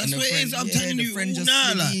 Yeah, that's And the what it friend- is. I'm yeah, telling the you friend all just now,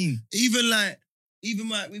 slid like, in. even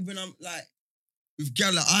when I'm like, with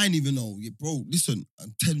gal that I ain't even know, yeah, bro, listen,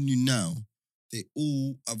 I'm telling you now, they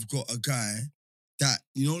all have got a guy that,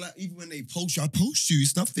 you know, like, even when they post you, I post you,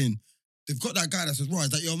 it's nothing. They've got that guy that says, right, is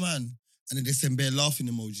that your man? And then they send bare laughing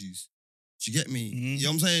emojis. Do you get me? Mhm. You know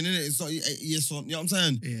what I'm saying? Innit? It's not, yes, or, you know what I'm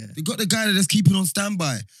saying? Yeah. They got the guy that's keeping on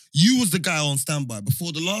standby. You was the guy on standby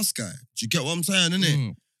before the last guy. Do you get what I'm saying, innit?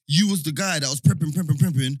 Mm. You was the guy that was prepping.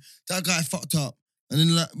 That guy fucked up. And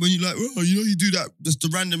then like when you like, oh, you know you do that, just the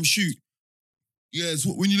random shoot. Yeah, it's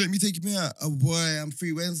when you let me take me out. Oh boy, I'm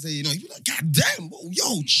free Wednesday. You know, you be like, God damn, whoa,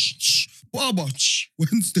 yo, Barber,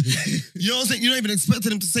 Wednesday. You know what I'm saying? You're not even expecting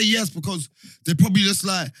them to say yes because they're probably just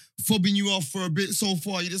like fobbing you off for a bit so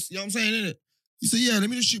far. You just, you know what I'm saying, innit? You say, yeah, let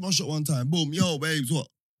me just shoot my shot one time. Boom, yo, babes, what?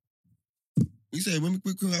 You say, when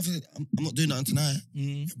we I'm not doing nothing tonight.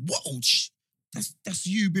 Mhm. Whoa, that's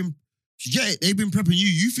you been. You get it? They've been prepping you.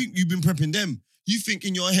 You think you've been prepping them. You think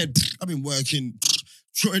in your head, I've been working,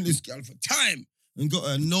 trying this girl for time and got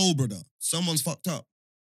a no, brother. Someone's fucked up.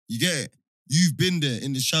 You get it? You've been there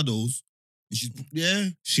in the shadows. And she's, yeah,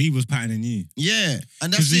 She was patterning you. yeah.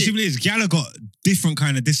 And Because that's the it. simple is, Gala got different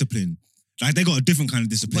kind of discipline. Like they got a different kind of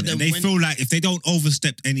discipline. But then And they when- feel like if they don't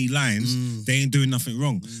overstep any lines, Mm. they ain't doing nothing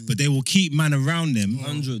wrong. But they will keep man around them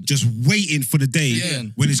 100. just waiting for the day Yeah.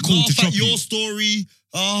 when it's cool to Laugh chop at your you. story.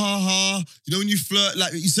 You know when you flirt,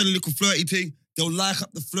 like you said a little flirty thing, they'll like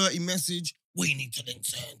up the flirty message. We need to link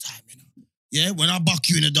certain time, you know. Yeah, when I buck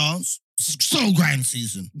you in a dance, so grand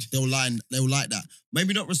season. They'll like that.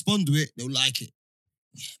 Maybe not respond to it, they'll like it.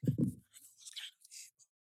 Yeah, man.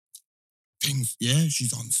 Things, yeah,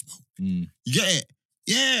 she's on smoke. Mm. You get it?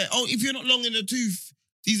 Yeah. Oh, if you're not long in the tooth,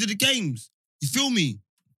 these are the games. You feel me?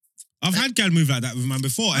 I've had gal move like that with man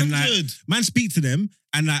before. And like, 100. man speak to them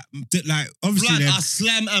and like obviously Blood, they're... I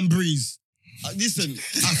slam and breeze. Listen,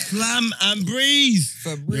 I slam and breeze.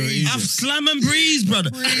 Febreze. I slam and breeze, brother.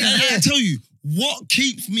 And I tell you, what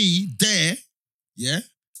keeps me there, yeah?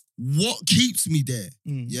 What keeps me there,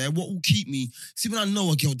 Mm. yeah? What will keep me? See, when I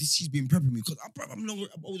know a girl, she's been prepping me, because I'm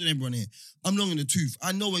older than everyone here. I'm long in the tooth.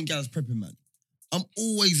 I know when girls prepping, man. I'm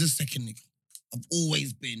always the second nigga. I've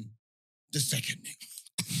always been the second nigga.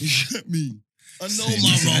 You get me? I know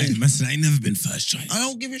my role. I ain't never been first choice. I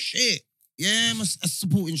don't give a shit. Yeah, I'm a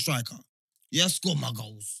supporting striker. Yeah, I score my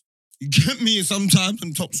goals. You get me? Sometimes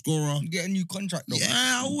I'm top scorer. You get a new contract though. Yeah,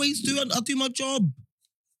 I always do. I do my job.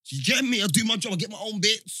 You get me? I do my job. I get my own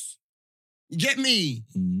bits. You get me?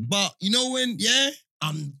 Mm. But you know when,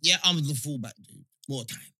 I'm the fullback, dude. More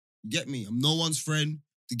time. You get me? I'm no one's friend.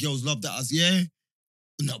 The girls love that us,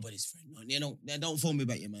 nobody's friend. No, they don't phone me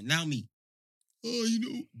about your man. Allow me. Oh,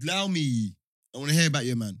 allow me. I want to hear about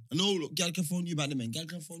your man. I know, look, gal can phone you about the man. Gal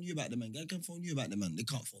can phone you about the man. Gal can phone you about the man. They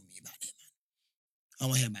can't phone me about their man. I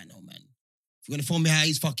want to hear about no man. If you're going to phone me how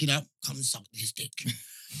he's fucking up, come and suck his dick.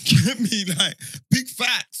 Get me? Like, big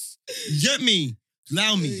facts. Get me?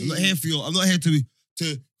 Allow me. I'm not here for you. I'm not here to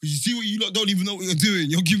because you see what you lot don't even know what you're doing.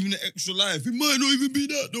 You're giving it extra life. It might not even be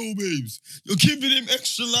that though, babes. You're giving him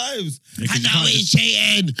extra lives. Yeah, 'cause I you know can't he's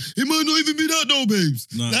cheating. It might not even be that though, babes.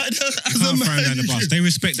 No. Like, as Can't a throw man, down the you bus. can- They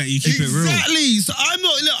respect that you keep it real. Exactly. So I'm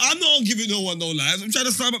not giving no one no lives. I'm trying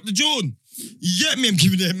to slam up the John. You get me? I'm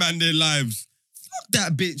giving that man their lives. Fuck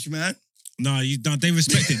that bitch, man. No, you don't. They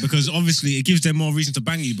respect it because obviously it gives them more reason to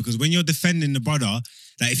bang you. Because when you're defending the brother,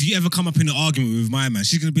 like if you ever come up in an argument with my man,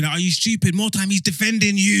 she's gonna be like, "Are you stupid? More time he's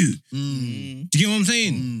defending you." Do you get what I'm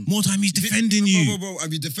saying? More time he's defending you. Bro,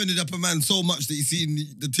 have you defended up a man so much that you seen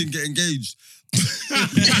the thing get engaged?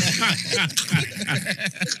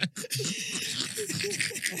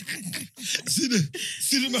 see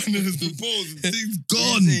the man that has proposed. The thing's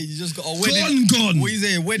gone. You just got a wedding. Gone. What you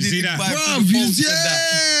saying? Wedding see that? invite for Bruv, the post and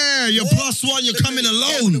that. you're +1, you're coming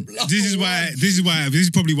alone. This is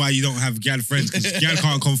probably why you don't have gal friends because gal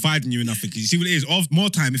can't confide in you in nothing. 'Cause you see what it is. More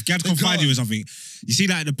time, if gal confide in you in something, you see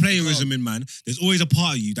like the playerism in man. There's always a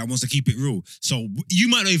part of you that wants to keep it real. So you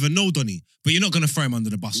might not even know Donny, but you're not gonna throw him under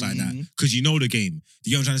the bus like that because you know the game.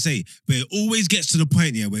 You know what I'm trying to say? But it always gets to the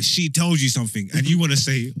point where she tells you something and you want to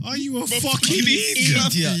say, "Are you a fucking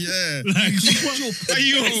idiot?" Yeah. Like, what? Are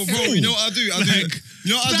you a Bro, fool? you know what I do? You know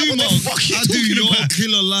what I like, do, what the Mark? fuck are you I do talking your about?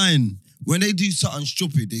 killer line. When they do something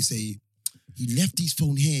stupid, they say, he left his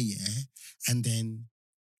phone here, and then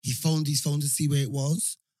he phoned his phone to see where it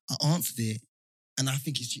was. I answered it, and I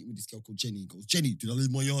think he's cheating with this girl called Jenny. He goes, Jenny, did I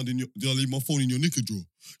leave my phone in your knicker drawer?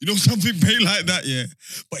 You know, something big like that,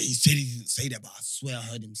 But he said he didn't say that, but I swear I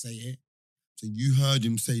heard him say it. So you heard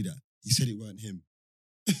him say that. He said it weren't him.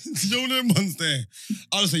 You know them ones there.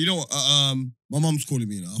 I'll say, you know what? My mum's calling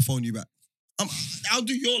me now. I'll phone you back. I'll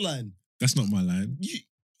do your line. That's not my line. You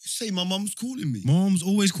say my mum's calling me. My mom's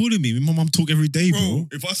always calling me. My mom talk every day, bro.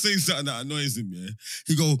 If I say something that annoys him,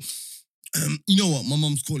 he go, you know what? My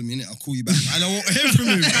mum's calling me, innit? I'll call you back. And I won't hear from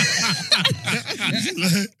him.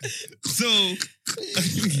 So,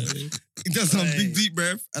 he does some big deep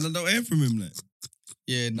breath and I don't hear from him. Like.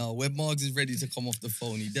 Yeah, no. When Margs is ready to come off the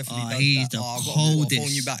phone, he definitely does He's that. the I've got coldest. to phone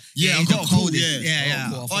you back. Yeah, he's I've got the a call, coldest. yeah. Yeah.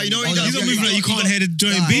 Cool, I'll Oh, phone you know what he He's does? not moving like you can't hear the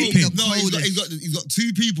joint Nah, beeping. No, he's got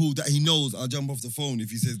two people that he knows I'll jump off the phone if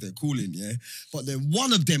he says they're calling, But then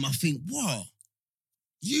one of them, I think, wow.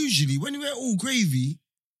 Usually, when we're all gravy,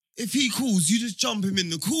 if he calls, you just jump him in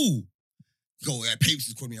the call. Go, Papes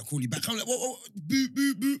is calling me, I'll call you back. I'm like, what? Boop,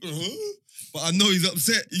 boop, boop. But I know he's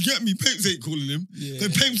upset. You get me? Papes ain't calling him. Yeah.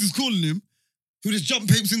 Then Papes is calling him. He'll just jump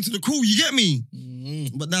Papes into the call, you get me?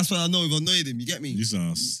 But that's why I know if I annoyed him, you get me? You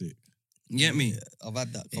sound sick. You get me? Yeah, I've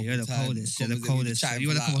had that Yeah, couple you're the times. coldest, you're the Conversation, coldest. chatting You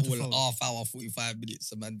for wanna come off the all phone? half hour, 45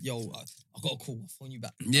 minutes. And man, yo, I got a call. I'll phone you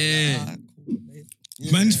back. Yeah. I'm like, cool,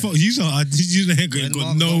 mate. Man's phone. You When got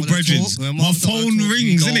mom no don't wanna brethrens. talk, when My mom don't wanna phone talk, you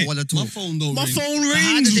rings, don't innit? wanna My talk. phone don't My ring. phone But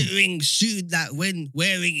how does rings. it ring? Shoot that when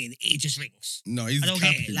we're ringing, it just rings. No, he's I don't get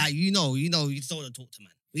it. capping. Like you don't want to talk to man.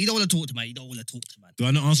 You don't want to talk to man. You don't want to talk to man. Do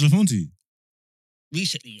I not answer the phone to you?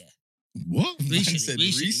 Recently, yeah. What? said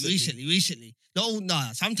Recently. No.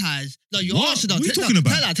 Sometimes you What? answer. No, What are you talking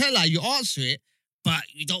about? Tell her you answer it, but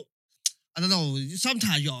you don't. I don't know.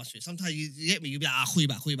 Sometimes you answer it. Sometimes you get me. You be like, call you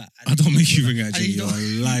back. I don't make you ring out, And Jimmy. you You're don't-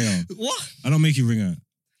 a liar. What? I don't make you ring out.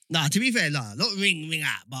 Nah, to be fair, not ring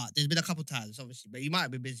out, but there's been a couple times, obviously. But you might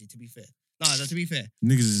have been busy, to be fair. No, to be fair.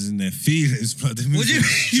 Niggas is in their feelings, but they're What do moving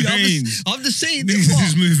you strange. I'm just saying. Niggas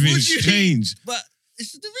is moving What do you- strange. But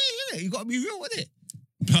it's the real, innit? You gotta be real with it.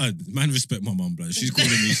 Blood, man, respect my mum, blood. She's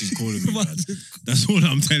calling me, blood. That's all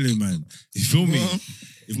I'm telling, man. You feel me?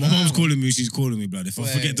 If my mum's calling me, she's calling me, blood. If I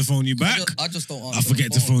Wait. forget to phone you back, I just don't answer I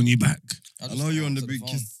forget the to phone you back. I I just know don't you're on the answer big phone.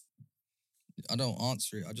 kiss. I don't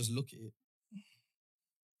answer it. I just look at it.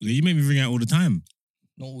 Yeah, you make me ring out all the time.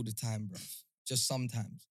 Not all the time, bro. Just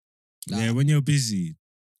sometimes. Yeah, Like, when you're busy.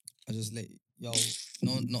 I just let no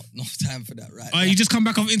time for that, right? Oh, now. you just come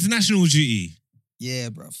back off international duty. Yeah,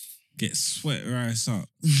 bruv. Get sweat rice up.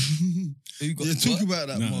 You got Yeah, what? talk about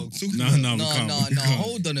that, No. Mark. Talk No, about no, that. we can't. No, we can't.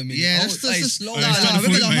 hold on a minute. Yeah, Hold- hey, slow Hey, down. stop the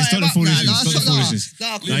foolishness. Stop the foolishness. Stop the foolishness.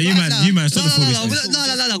 Nah, you man, stop the foolishness.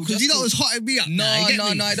 No, because you know it's hotting me up. No, it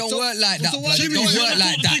don't work like that. so blood. what- It don't Jimmy, work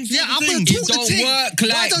like that. Yeah, I'm gonna It talk the don't thing. work Why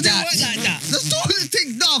like does it that. work like that? Let's talk the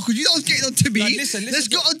thing now, because you know it's getting on to me. Like, listen, Let's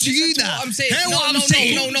get on to listen you to now. what I'm saying. Hear No, what I'm no,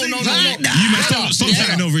 saying. no, no, no, no, Right no. now. You man, stop Yeah.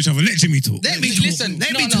 shouting over each other. Let Jimmy talk. Let me talk. Listen,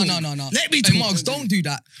 Let no, me no, talk. no, no, no. Let me Hey, talk. Marks, don't do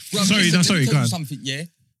that. Bruv, Sorry, listen, no, let me sorry, tell go you on. something, yeah?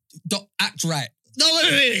 Don't act right. No,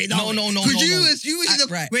 wait. No. Because you was Act the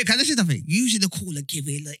right. wait. Can I say something? Usually the caller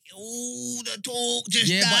giving like all the talk, just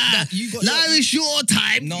Yeah, but that. that you got. Now it's your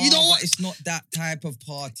time. No, you know but what? it's not that type of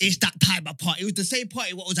party. It's that type of party. It was the same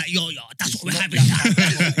party. What was that? Yo. That's It's what we're not having. that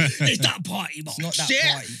type of party. It's that party, man. It's not that Shit.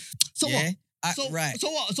 party. So yeah? what? Act So right. So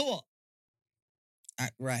what?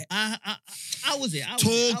 Act right. How was it? Talk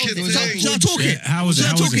it, Was thing. Shall I talk it? Yeah, how was it? Shall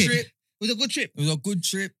I How was talk it? it? It was a good trip. It was a good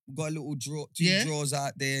trip. We got a little draw, two Yeah. draws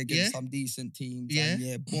out there against Yeah. some decent teams. Yeah. And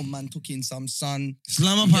yeah, boom, man took in some sun.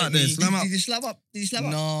 Slam up You out get there. me? Slam up. Did you slap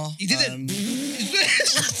up? No. You didn't?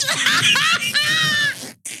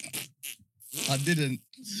 I didn't.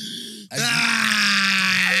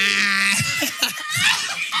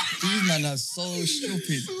 These men are so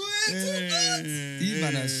stupid. These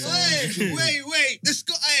men are so stupid. Wait. Let's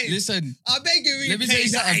go. Hey, Listen, I beg you, let me tell you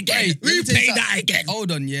repay that something. again. Hey, let me tell you Repay that something. again.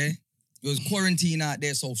 Hold on, yeah. It was quarantine out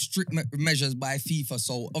there, so strict measures by FIFA.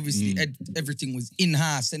 So obviously everything was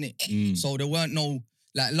in-house, innit? So there weren't no,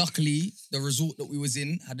 like luckily, the resort that we was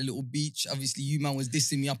in had a little beach. Obviously, you man was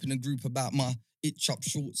dissing me up in a group about my it-chop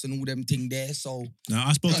shorts and all them thing there. So, Now,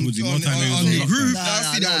 I spoke to Woody one time. on He the was on group. lockdown.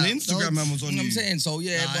 I see that on Instagram. Don't- Man was on you know what I'm you. saying? So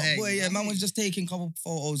yeah, Nah, but hey, boy, yeah, man nah. was just taking a couple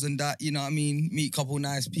photos and that, you know what I mean? Meet a couple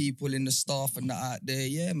nice people in the staff and that out there.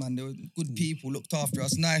 Yeah, man, they were good people, looked after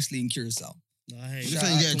us nicely in Curacao. You Shout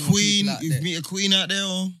saying out you get to a my queen? people out You there. meet a queen out there,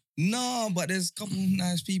 or No, but there's a couple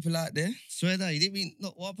nice people out there. Swear down, you didn't mean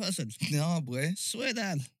not one person. No, boy. Swear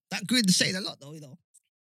down. That grid is saying a lot though, you know.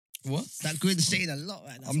 What? That grid is saying a lot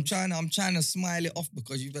right now. I'm trying to smile it off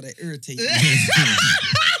because you've got to irritate me.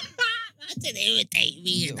 That didn't irritate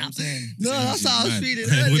me You know what I'm enough. saying? No, that's how I was Man. feeling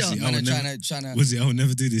Hey, earlier. what's it? Man, I are would trying to. Woody, I will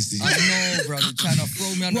never do this to you. I know, bro. They're trying to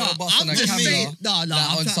throw me under Bro, the bus I'm on a just camera. saying. No, like I'm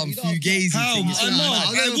on trying- some you know, I'm fugazi how? thing. Nah, I nah, know. I'll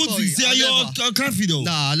I never would call see. you. See how I'll you're never. a coffee though.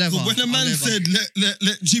 Nah, never. But when the I'll man never. said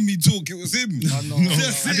let Jimmy talk, it was him. I know. No,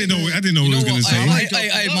 That's I it. didn't know what he was going to say. My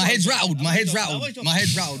head's rattled. My head's rattled. My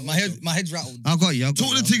head's rattled. My head's rattled. I got you.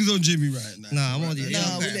 Talk the things on Jimmy right now. Nah, I'm on you.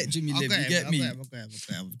 Nah, we let Jimmy live. You get me?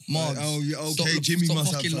 Mark. Oh, yeah, okay. Stop- Jimmy stop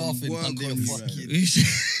must have fucking some laughing, work man. on They're you, fucking-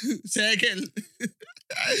 right? Say again.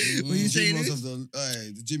 What you Jimmy saying? must is? have done.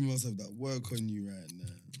 Aye, Jimmy must have that work on you right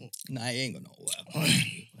now. Nah, he ain't got no work.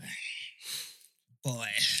 Boy.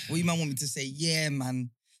 What you man want me to say? Yeah, man.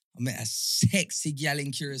 I met a sexy gal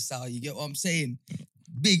in Curacao. You get what I'm saying?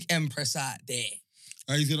 Big empress out there.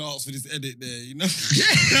 He's gonna ask for this edit there, you know.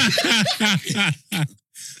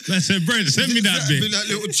 I said, Brent, send me that bit. That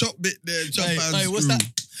little chop bit there. Chop Hey, and hey, what's screw.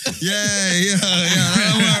 that? Yeah.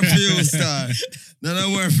 That don't work for you, star. That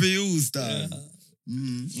don't work for you, star.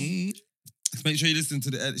 Let's make sure you listen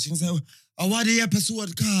to the edit. She can say, "Oh, what the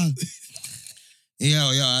episode called?"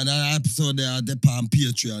 Yeah, and that episode there, they're on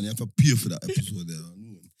Patreon. You have to pay for that episode there.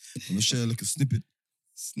 I'm gonna share like a snippet.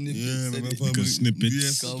 Snippet. Yeah, send man, it. Little snippets.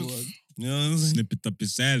 Yeah, Go snippet. on. You know what I'm saying? Snip it up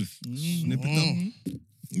yourself. Snip it up.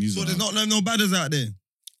 These So are- there's not no badders out there.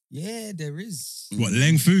 Yeah, there is. What,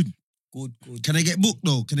 Leng food? Good. Can they get booked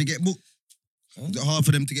though? Can they get booked? Huh? Is it hard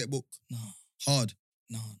for them to get booked? No, Hard.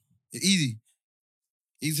 no. Easy.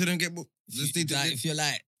 Easy for them to get booked. Just need to Like, if you're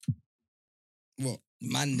like, what?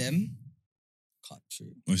 man, them, cut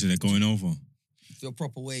through. Or should they going over? If you're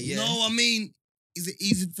proper way, yeah. No, I mean, is it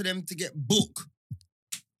easy for them to get booked?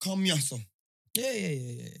 Come here, son. Yeah.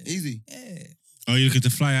 Easy. Yeah. Oh, you looking to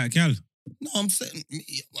fly out, gal? No, I'm saying,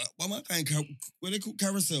 what am I kind? What they call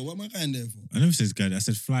carousel? What am I kind there for? I never said gal. I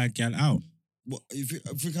said fly a gal out. What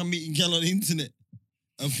if we can meet gal on the internet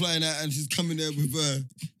and flying out and she's coming there with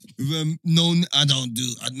no,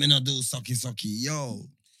 I may not do sucky. Yo,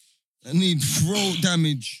 I need throat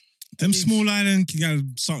damage. Them small island gal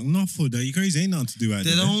suck enough hood. Are you crazy? Ain't nothing to do out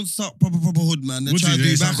They there. don't suck proper hood, man. They Would try to do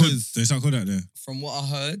they suck hood? backers. They suck hood out there. From what I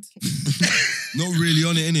heard, Not really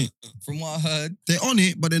on it, innit? from what I heard, They're on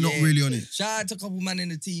it, but they're not yeah. really on it. Shout out to a couple man in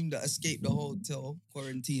the team that escaped the hotel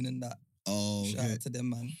quarantine and that. Oh, Shout okay. out to them,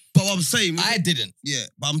 man. But what I'm saying, I didn't. yeah,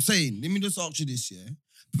 but I'm saying, let me just ask you this, yeah?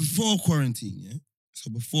 Before quarantine, yeah? So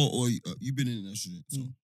before, or you've been in that shit, so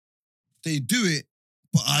they do it,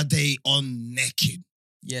 but are they on naked?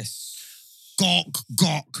 Yes.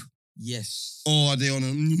 Gawk. Yes. Or are they on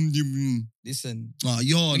a? Listen.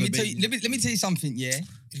 You're on Let a me tell bit. you. Let me tell you something. Yeah.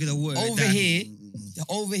 You're gonna work Over that. here,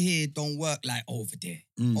 over here don't work like over there.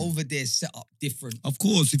 Mm. Over there set up different. Of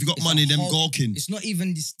course, if you got It's money, a them whole- gawking. It's not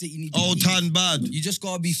even this that you need. To Old be. tan bad. You just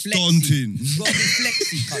gotta be flexy. Stunting. You gotta be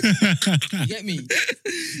flexy. cuz. You get me?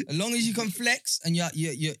 As long as you can flex and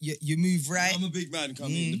you move right, I'm a big man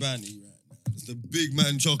coming in the bandy right now. It's the big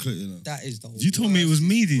man chocolate, you know. that is the. You told me it was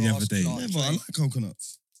meaty the other day. Yeah, but I like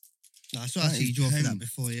coconuts. Nah, I saw I That see you is draw for ten. that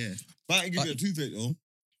before, yeah. Batty give you a toothache though.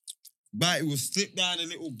 Batty will slip down a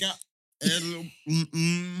little gap and a little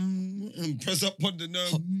and press up on the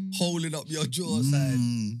nerve. Holding up your jaw side.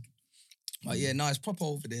 Mm. But yeah, no, it's proper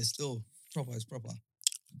over there still. It's proper.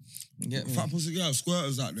 You get me? Fat pussy girl,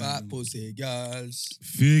 squirters out there. Fat pussy girls.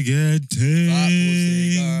 Figure Fat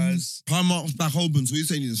pussy things. girls. Primark's back open, so you're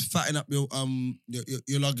saying you just fatten up your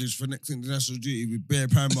luggage for next international duty with bare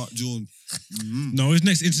Primark Jones. Mm. No, his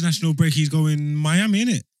next international break, he's going Miami,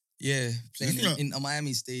 innit? Yeah, playing Isn't it? in a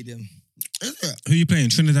Miami Stadium. Is it? Who you playing?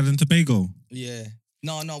 Trinidad and Tobago. Yeah.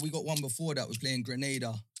 No, we got one before that. We're playing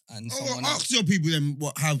Grenada and Oh, someone else. ask your people then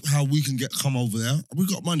how we can come over there. We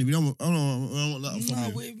got money. We don't want, I don't want that from No,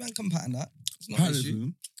 you. we man can pattern that. It's not an Pattern issue.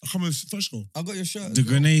 it. I come with fresh go. I got your shirt. The as well.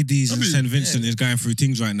 Grenadiers I and mean, St. Vincent yeah. is going through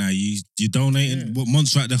things right now. You donating Yeah. what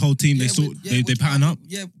Montserrat, the whole team, Yeah, they pattern up.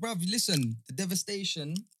 Yeah, bruv, listen, the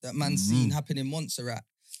devastation that man's seen happen in Montserrat.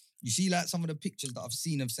 You see, like, some of the pictures that I've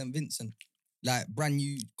seen of St. Vincent, like, brand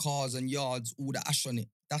new cars and yards, all the ash on it.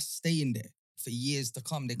 That's staying there for years to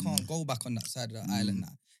come. They can't go back on that side of the island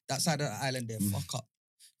now. That side of the island, they're fuck up.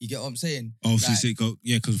 You get what I'm saying? Oh, so Like, you go,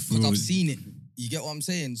 yeah, because I've seen it. You get what I'm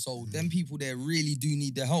saying? So, them people there really do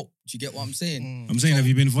need the help. Do you get what I'm saying? I'm saying, have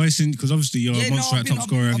you been voicing? Because obviously you're a no, Montserrat top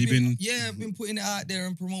scorer. Have you been? Yeah, I've been putting it out there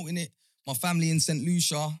and promoting it. My family in St.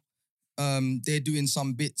 Lucia, they're doing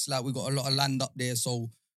some bits. Like, we got a lot of land up there.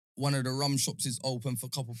 So one of the rum shops is open for a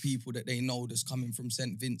couple of people that they know that's coming from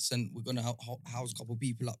St. Vincent. We're going to house a couple of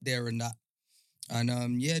people up there and that.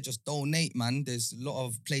 And yeah, just donate, man. There's a lot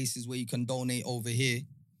of places where you can donate over here.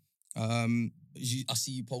 I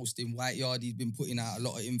see you posting. White Yardy's been putting out a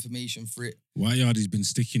lot of information for it. White Yardy's been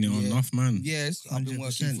sticking it on Yeah. enough, man. Yes, I've been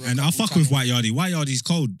working 100%. for a And I couple fuck with channels. White Yardy. White Yardy's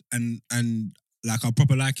cold, and like I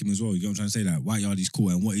proper like him as well. You know what I'm trying to say? Like White Yardy's cool,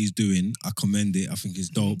 and what he's doing, I commend it. I think it's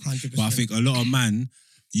dope. 100%. But I think a lot of man,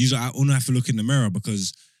 I only have to look in the mirror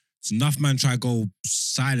because it's enough man try go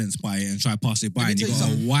silence by it and try pass it by, Let and me you tell got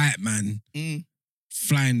you a something. white man Mm.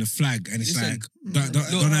 flying the flag, and it's Listen, like, don't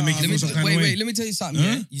Look, that make you let me feel some kind of way? wait, let me tell you something, Huh?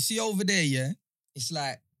 yeah? You see over there, yeah? It's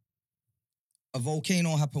like a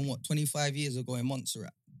volcano happened, 25 years ago in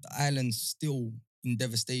Montserrat. The island's still in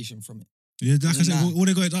devastation from it. Yeah, like I said, Nah. all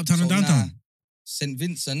they got is uptown and So downtown. now, St.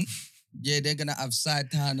 Vincent, yeah, they're going to have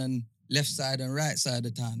side town and left side and right side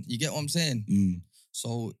of town. You get what I'm saying? Mm.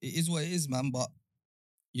 So it is what it is, man. But,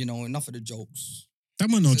 you know, enough of the jokes. That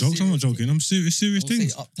man no It's a jokes. I'm not serious joking. I'm serious Don't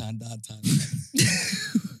things. say uptown, downtown.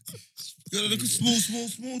 You gotta look at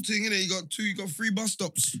small thing, innit? You got 3 bus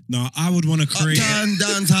stops. No, I would want to create. Uptown,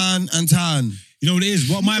 downtown, and town. You know what it is?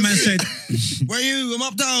 What my man said. Where you? I'm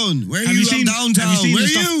uptown. Where Have you? you seen? I'm downtown. Have you seen Where the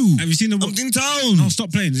stuff? you? Have you seen the? I'm in town. No, stop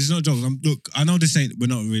playing. This is not jokes. Look, I know this ain't. We're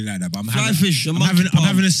not really like that, but I'm Fly having. fish, a I'm monkey having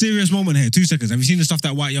palm. a serious moment here. 2 seconds. Have you seen the stuff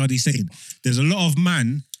that White Yardy's saying? There's a lot of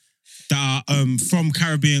man that are from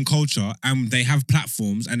Caribbean culture and they have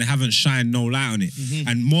platforms and they haven't shined no light on it. Mm-hmm.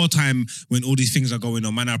 And more time when all these things are going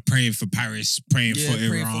on, man are praying for Paris, praying Yeah, for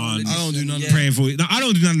praying for Iran. religion, I don't do none of yeah. Praying for no, I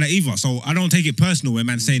don't do none of that either. So I don't take it personal when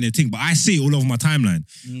man's saying their thing, but I see it all over my timeline.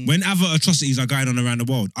 When other atrocities are going on around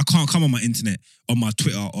the world, I can't come on my internet, on my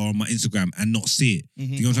Twitter or on my Instagram and not see it. Do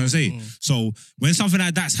you know what I'm trying to say? So when something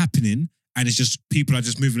like that's happening and it's just people are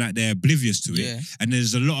just moving like they're oblivious to it, Yeah. and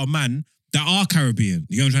there's a lot of man that are Caribbean.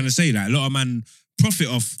 You know what I'm trying to say? Like a lot of man profit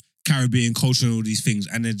off Caribbean culture and all these things,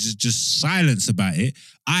 and there's just silence about it.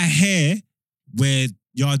 I hear where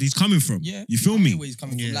Yardy's coming from. Yeah. You feel I me? know where he's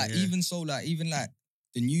coming from. Yeah, Like, yeah. even like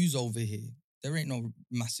the news over here, there ain't no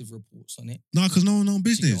massive reports on it. No, because no one Do you get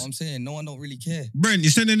business. what I'm saying? No one don't really care. Brent, you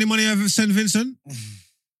send any money over St. Vincent?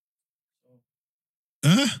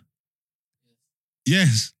 Huh?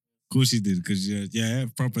 Yes. Of course you did, because yeah,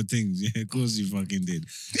 proper things. Yeah, of course you fucking did.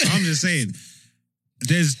 So I'm just saying,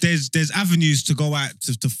 there's avenues to go out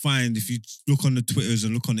to find. If you look on the Twitters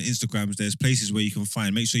and look on the Instagrams, there's places where you can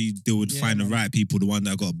find. Make sure you deal with Yeah, find the man. right people, the one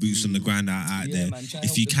that got boots on the ground out Yeah, there. man, try If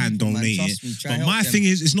help you the can people, man. donate Trust it. me, try But help my them. thing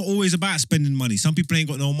is, it's not always about spending money. Some people ain't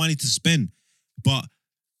got no money to spend, but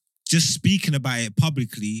just speaking about it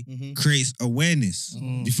publicly Mhm. creates awareness.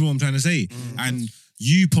 Mm. You feel what I'm trying to say? And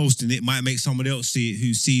you posting it might make somebody else see it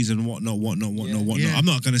who sees and whatnot. Yeah. I'm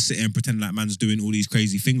not gonna sit here and pretend like man's doing all these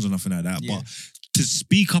crazy things or nothing like that. Yeah. But to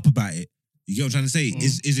speak up about it, you get what I'm trying to say,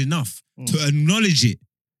 is enough. To acknowledge it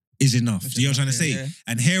is enough. Do you know what I'm trying to say? Yeah.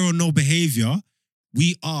 And Hair or No Behavior,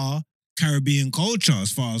 we are Caribbean culture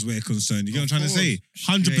as far as we're concerned. You get what I'm trying to say?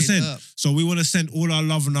 100%. Straight up. So we want to send all our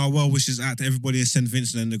love and our well wishes out to everybody at St.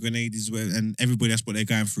 Vincent and the Grenadines and everybody that's what they're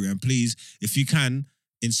going through. And please, if you can,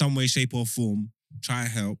 in some way, shape or form, try to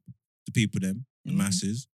help the people them, the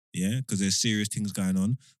masses. Yeah, because there's serious things going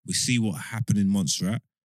on. We see what happened in Montserrat.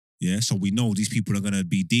 Yeah, so we know these people are going to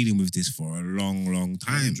be dealing with this for a long, long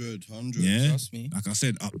time. 100. Yeah, Trust me. like I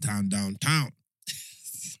said, uptown, downtown.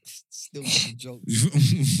 Still a joke.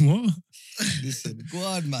 What? Listen, go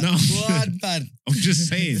on, man. No. Go on, man. I'm just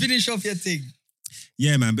saying. Finish off your thing.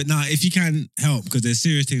 Yeah, man. But nah, if you can help, because there's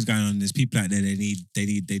serious things going on. There's people out there they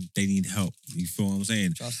need help. You feel what I'm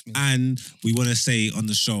saying? Trust me. And we want to say on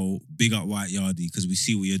the show, big up White Yardie, because we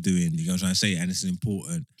see what you're doing. You know what I'm trying to say, and it's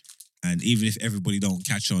important. And even if everybody don't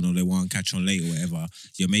catch on or they won't catch on late or whatever,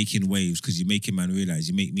 you're making waves because you're making man realize.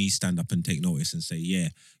 You make me stand up and take notice and say, yeah,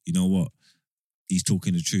 you know what? He's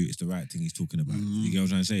talking the truth. It's the right thing he's talking about. You get what I'm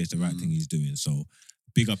trying to say? It's the right thing he's doing. So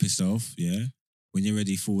big up yourself, yeah? When you're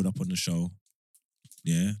ready, forward up on the show.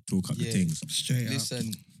 Yeah? Talk up the Yeah. things. Straight up.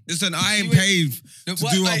 Listen, I ain't paid to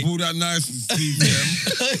what- do like- up all that nice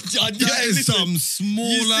TVM. That is Listen, some you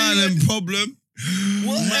small see island problem.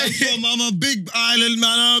 What? I'm a big island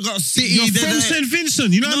man. I got a city. You're there. from St.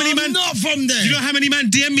 Vincent. You know how many man... I'm not from there. You know how many man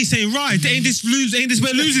DM me saying, right, ain't this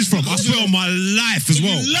where loses from? I swear on my life as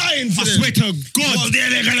well. You're lying to I them. swear to God. Well,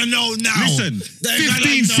 they're gonna know now. Listen, They're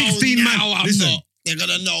 15, gonna know 16 man. now I'm Listen. not. They're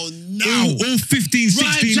gonna know now. All 15,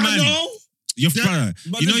 16 right, man. Jano? You're Yeah, brother.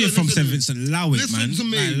 but You know listen, you're from listen St. to me. Vincent. Allow it, Listen man. to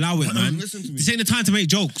me. Like, allow it, man. Listen to me. This ain't the time to make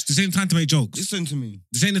jokes. This ain't the time to make jokes. Listen to me.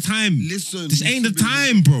 This ain't the time. Listen. This ain't the listen to me.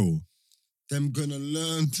 time, bro. Them gonna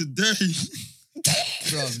learn today.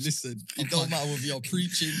 Bro, listen. It don't matter whether you're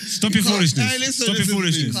preaching. Stop your can't- foolishness. Hey, listen, Stop your listen to me.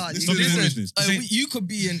 foolishness. You can't- Stop your Listen, foolishness. This ain't- you could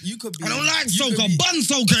be in. I don't like you could soca. be- Bun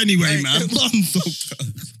soca anyway, Hey, man. Bun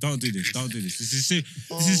soca. Don't do this. Don't do this. This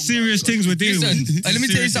is serious things we're dealing Listen, with. let me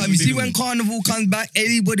tell you something. You see, when Carnival comes back,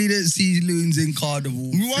 anybody that sees loons in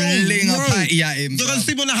Carnival, fling a patty at him. You're gonna bruv.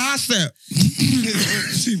 see me on the house there.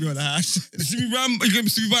 See me on the house. See me you can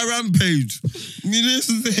see me by Rampage. You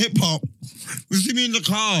listen to hip hop. You see me in the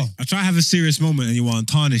car. I try to have a serious moment and you want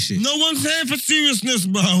to tarnish it. No one's here for seriousness,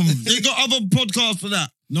 bro. They got other podcasts for that.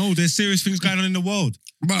 No, there's serious things going on in the world.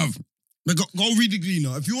 Bruv, go read the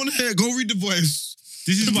Gleaner. If you want to hear it, go read The Voice.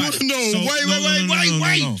 This is If you why. wanna know, So-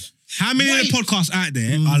 wait. How many of the podcasts out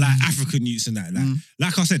there are like African youths and that?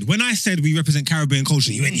 Like I said, when I said we represent Caribbean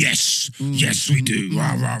culture, you went, yes, yes, we do.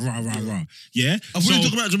 Rah, rah, rah, rah, rah. Yeah? I've already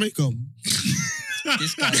talked about Jamaica.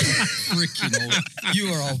 This guy's a freaking old. You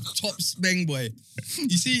are a top speng boy.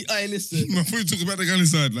 You see, I listen. I've already talked about the Ghana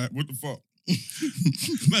side. Like, what the fuck?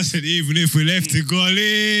 I said, even if we left to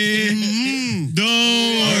Gully, don't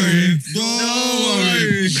worry. Don't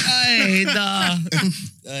worry. Hey, nah.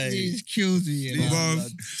 Hey, He kills me. You know?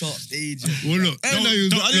 Bruv. top agent. Well, look, I didn't know don't- you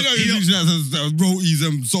don't- I didn't know look, you he was using that as roties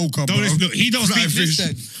and soca, bro. don't listen, look, he don't Fry speak. fish.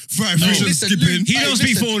 Listen. Fry fish and listen, skipping. Luke, He Hey, don't speak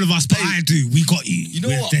listen. for all of us, but Hey. I do. We got you. You know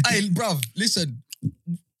We're what? dead. Hey, bruv, listen.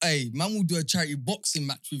 Hey, man will do a charity boxing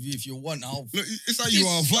match with you if you want. I'll Look, it's like you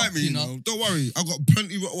want to fight me, you know. Don't worry. I got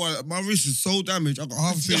plenty of my wrist is so damaged. I got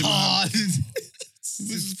half a finger. Ah, This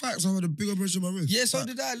is facts. I had a big operation on my wrist. yeah, so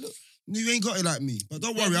did I. Look. You ain't got it like me. But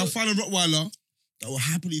don't worry, I'll find a Rottweiler that will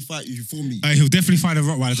happily fight you for me. He'll definitely find a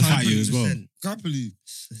Rottweiler to fight you as well. 100%. Happily.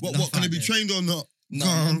 What Enough can out it be there. trained or not? No,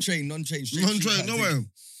 non-trained. Straight Non-trained, shooter, no I think. way.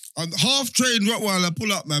 I'm half-trained Rottweiler,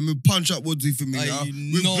 pull up, man, with punch up Woodsy for me, Aye, yeah?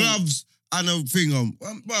 you With know. gloves and a thing on.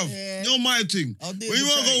 Bruv, Yeah. you know my thing. I'll do When you the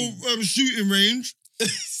want to go shooting range,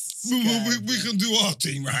 we can do our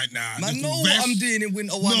thing right now. Man, Just know a what vest, I'm doing in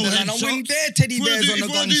Winter Wonderland. I headshots. win bare teddy If you bears on the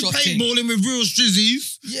wanna do gunshot thing. paintballing with real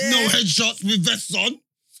strizzies, Yeah. no headshots with vests on,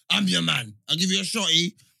 I'm your man. I'll give you a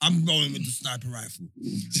shotty. I'm going with the sniper rifle.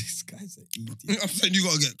 This guy's an idiot. I'm saying you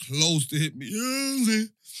gotta get close to hit me. You know what I'm saying?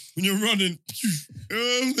 When you're running, you know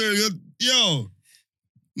what I'm saying? Yo,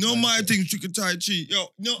 no my thing, trick or tie chi. Yo,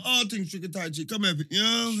 no our thing, trick or tie chi. Come here, you know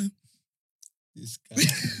what I'm saying? This guy.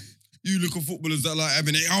 You look at footballers that like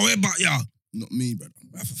having it. Oh, what about ya? Not me, brother.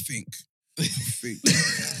 I have to think.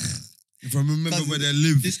 If I remember where they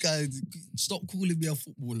live. This guy, stop calling me a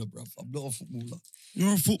footballer, bruv. I'm not a footballer.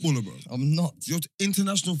 You're a footballer, bro. I'm not. You're an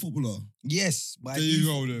international footballer. Yes, by There you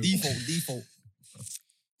go, then. default.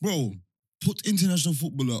 Bro, put international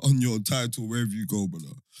footballer on your title wherever you go,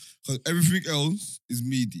 brother. Because everything else is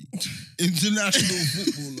meaty. International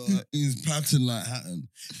footballer is pattern like Hatton.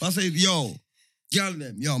 If I say, yo, gal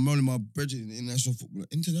them, yo, I'm rolling my brethren in international footballer.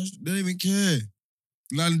 International, they don't even care.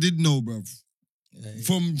 Land did know, bruv.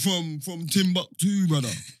 from Timbuktu, brother.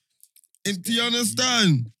 And do you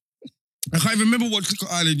understand? I can't even remember what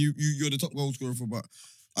island you're the top goal scorer for, but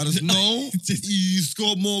I just know you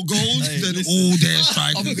scored more goals than all their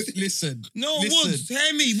strikers. Listen. No, Woods,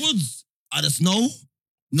 hear me, Woods. I just know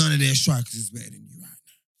none of their strikers is better than you right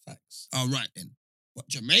now. Facts. All right then. But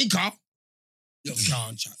Jamaica, you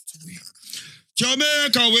can't chat to me.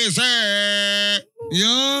 Jamaica, we say, you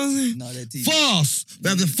know, No, they're team. fast. We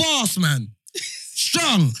have the fast man.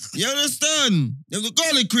 Strong. You understand? You have the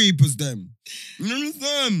golly creepers, them. You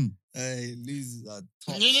understand? Hey, losers are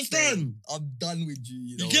top. You understand? I'm done with you.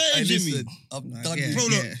 You know. get it, Hey, Jimmy? listen, I'm Nah, done yeah, with Bro, you.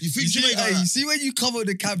 look, yeah. you think You see, Jamaica... hey, you see when you cover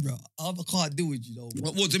the camera, I can't deal with you though.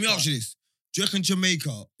 What, let me ask you this. Do you reckon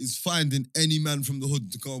Jamaica is finding any man from the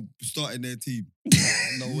hood to go start in their team?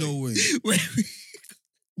 No way. Wait,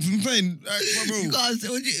 I'm saying, bro, you guys,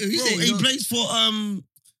 what you bro, saying? he You're- plays for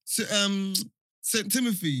St.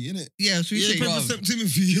 Timothy, innit? Yeah, so you Yeah, he saying? plays for bruv. St.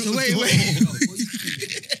 Timothy. So wait.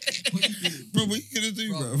 Bro, what you gonna do,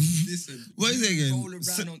 bro? Listen. What is it again? Roll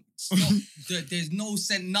around on. Stop. There's no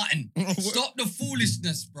scent, nothing. What- Stop the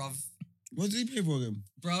foolishness, bruv. What did he play for again?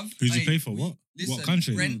 Bruv. Who's he Hey, play for? we- What? Listen, What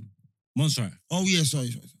country? Brent, Montserrat. Oh, yeah,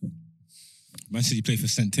 sorry. Man said he played for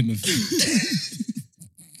St. Timothy.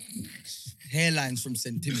 hairlines from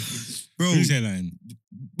St. Timothy. Bro, Who's hairline?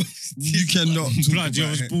 you cannot talk Blood, you're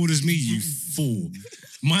about as it. bald as me, you fool.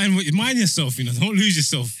 Mind yourself, you know. Don't lose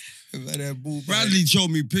yourself. Bradley showed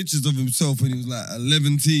me pictures of himself when he was like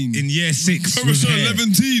 11. In year 6 Bro, with was hair.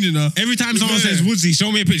 11, you know. Every time someone Yeah. says Woodsy, show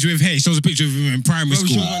me a picture with hair. He shows a picture of him in primary Bro,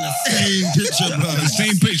 school. showed me the same picture, bro. The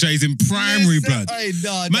same picture. He's in primary blood. Hey,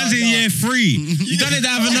 nah, Man's in year 3. You done it the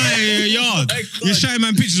other night in your yard. You're showing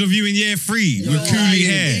man pictures of you in year 3 with coolie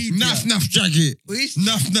hair. Naff jacket. Which-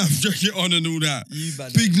 Naff jacket on and all that. You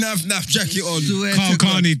bad. Big naff jacket on. Swear Carl to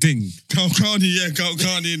God. Carney thing. Carl Carney,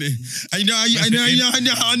 innit? And you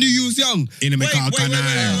know how I knew you was young. In the Wait, Carl wait, wait, Carney. wait,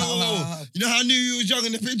 wait, wait, wait. You know how I knew you was young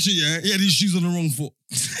in the picture, yeah? He had his shoes on the wrong foot.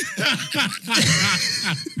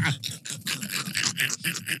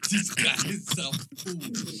 This guy is so cool.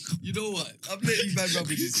 You know what? I'm letting you man rub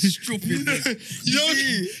with this stupidness.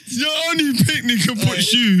 Your only picnic can put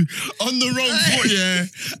shoe on the wrong foot, yeah,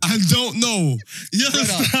 and don't know. You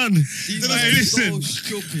understand? These Hey, guys are so listen.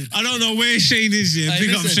 stupid. I don't know where Shane is, yeah. Hey,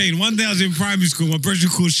 Big up listen. Shane. One day I was in primary school, my brother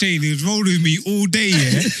called Shane. He was rolling with me all day,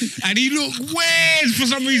 yeah. And he looked weird for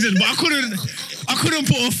some reason, but I couldn't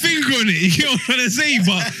put a finger on it. You get what I'm trying to say?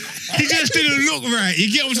 But he just didn't look right.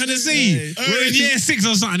 You get what I'm trying to say? Hey. We're in year 6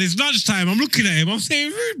 or something. It's lunchtime. I'm looking at him. I'm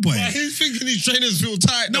saying, rude boy. But he's thinking his trainers feel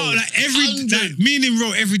tight. No, though. like like, 100. me and him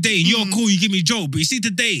wrote every day. You're cool. You give me joke, but you see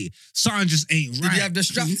today, something just ain't Did right. you have the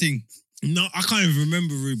strap thing? No, I can't even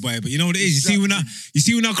remember, rude boy. But you know what it is. You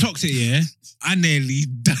see when I clocked it, yeah, I nearly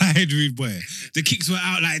died, rude boy. The kicks were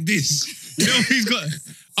out like this. You know what he's got.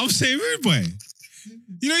 I'm saying, rude boy.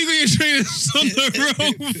 You know you got your trainers on the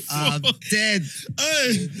wrong I'm foot. dead.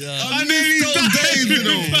 Hey, I I nearly miss those died. days, you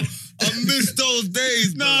know. I miss those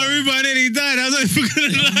days, No, brother. rude boy, I nearly died. I was not even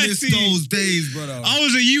gonna I lie miss to you. those days, brother. I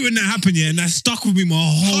was a youth when that happened, yeah, and that stuck with me my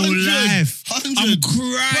whole 100, life. 100. I'm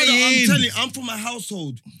Brother, I'm crying. telling you, I'm from a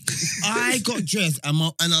household. I got dressed and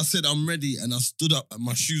I said I'm ready, and I stood up and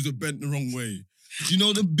my shoes were bent the wrong way. Do you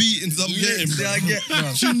know the beatings I'm getting? Licks, Bro? I get,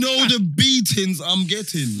 bro. Do you know the beatings I'm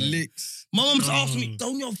getting? Licks. My mum's asked me,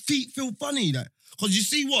 don't your feet feel funny? Like, cause you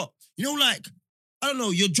see what? You know, like, I don't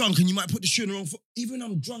know, you're drunk and you might put the shoe on the wrong foot. Even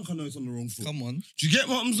when I'm drunk, I know it's on the wrong foot. Come on. Do you get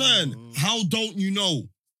what I'm saying? How don't you know?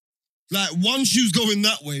 Like, one shoe's going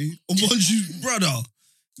that way, and one shoe's, brother.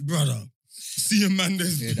 See a man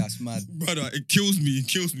there's, Yeah, that's mad. brother, it kills me.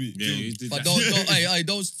 Yeah, you did But that.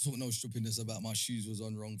 don't talk no stupidness about my shoes was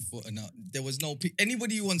on wrong foot and that. There was no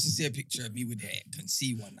anybody who wants to see a picture of me with hair can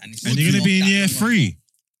see one. And, it's And you're gonna not be in that year long 3.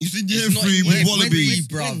 You said It's year not 3 in with year wallabies.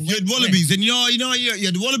 three, bruv. You had wallabies, and you know,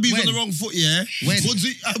 the wallabies When? on the wrong foot, yeah? When?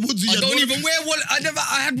 Woodsy, I had don't even wallabies. wear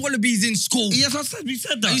I had wallabies in school. Yes, we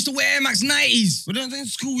said I that. used to wear Air Max 90s. But then in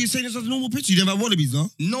school, you're saying this as a normal picture. You never had wallabies, no?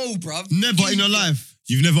 No, bruv. Never in your life.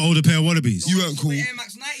 You've never owned a pair of wallabies. You I weren't used to wear cool. Air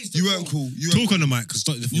Max 90s to You go. weren't cool. You weren't Talk on the mic, cause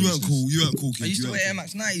stop the You weren't cool. You weren't cool, I kid. used You to wear Air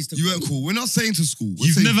weren't cool. Max 90s to You go. weren't cool. We're not saying to school. We're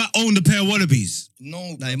You've saying- never owned a pair of wallabies. No,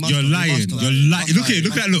 Nah, he bruv. must You're have, he lying. must have. You're lying. He Look must at it.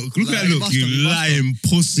 Look have. at that look. Look at that He look. must You have, he must have. lying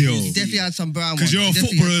pussy. He definitely had some brown ones. Because you're a Definitely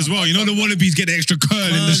footballer had as some- well. You know the wallabies get the extra curl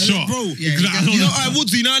in the shot. Bro, Yeah, Because I don't you know, know. I would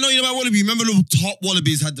see. Now I know you know about wallaby. Remember the top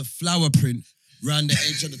wallabies had the flower print round the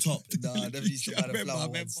edge at the top. Nah, never used to I buy the remember, flower I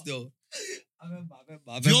one remember. still. I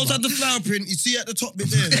remember. Yours had the flower print. You see at the top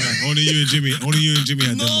bit there. Only you and Jimmy. Only you and Jimmy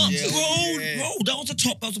had No, them ones. Yeah, bro, that was the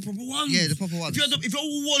top. That was the proper one. Yeah, the proper ones. If your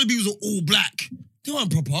wallabies were all black, they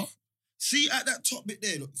weren't proper. See at that top bit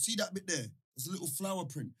there. Look, see that bit there. There's a little flower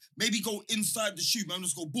print. Maybe go inside the shoe, man.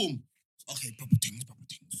 Just go boom. Okay, proper things.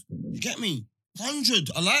 You get me? 100,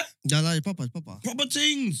 I like. No, proper. Proper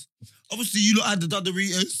things. Obviously, you lot had the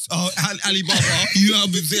Dudderitas. Alibaba. You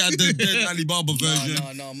obviously had the dead Alibaba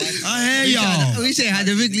version. No, man. I hear y'all. We say had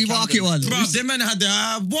the Wrigley Market one. Bro, them man had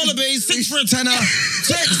the Wallabies, 6 for a tenner.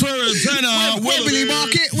 6 for a tenner. Wembley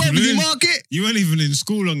Market. You weren't even in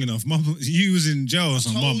school long enough. Mum, you was in jail or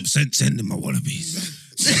something. Mum, send him my wallabies.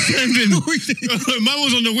 Send him. Man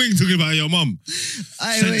was on the wing talking about your mum.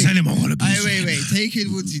 Send him my wallabies. Wait.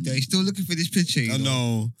 Taking Woodsy though. He's still looking for this picture. I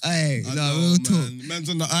know. Hey, I no, know, real talk. man. Man's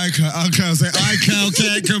on the iCloud. Say iCloud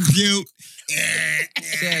can't compute.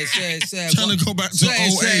 Say. Trying to go back to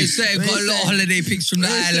Say. Got a lot of holiday pics from the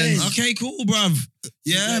islands. Okay, cool, bruv.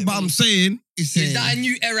 Yeah, but I'm saying. Is that a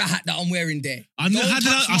new era hat that I'm wearing there? I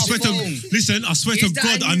swear to listen. I swear to Is that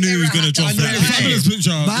God, a I new knew he was era gonna hat drop that that. I'm wearing? Fabulous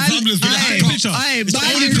picture. Fabulous picture. It's the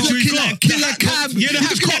only picture we got. Killer Cam. Yeah, the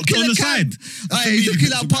hat's cocked on the side. He's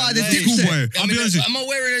looking at part of the Cool dipset. boy. I'll be honest with you. Am I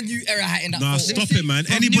wearing a new era hat in that Nah, photo? stop it, man.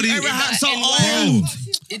 Anybody, New era hats are bro,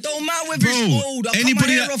 It don't matter whether Bro, it's old. I cut my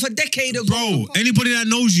anybody hair that- off a decade ago. bro. Anybody that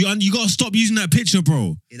knows you, you gotta stop using that picture,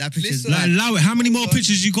 bro. Yeah, that picture's Listen, Like, allow it. How many more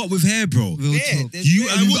pictures you got with hair, bro? real Yeah, talk. there's- You,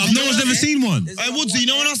 there's- no one's ever seen one. There's Hey, another Woodsy, one you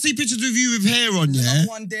know when there. I see pictures of you with hair on, There's yeah? another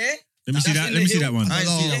one there. Let me see That's that. in Let me the see that hill. one. I That's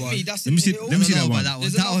know in the that one. hill. That's Let in me the see. hill. Let me see I that don't know one. about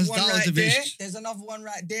There's That another was one a right there. bitch. There's another one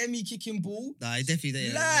right there. Me kicking ball. Nah, he definitely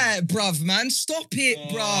there. Like, bruv, man. Stop it, Oh,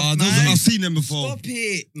 bruv, those- man. I've seen them before. Stop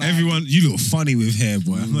it, man. Everyone, you look funny with hair,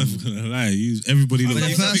 boy. I'm not gonna lie. Everybody But look. the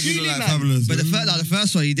You first- think you look like man. fabulous. But the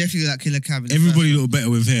first one, you definitely like Killer Cam. Everybody look better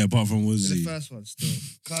with hair, apart from The Woodsy. first one still.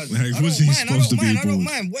 Like, I Woodsy don't is mind. supposed to be I don't bald.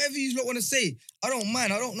 mind. Whatever you lot want to say, I don't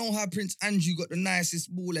mind. I don't know how Prince Andrew got the nicest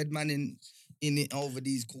bald head man in it over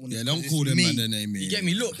these corners. Yeah, don't It's call them me. man their name. You get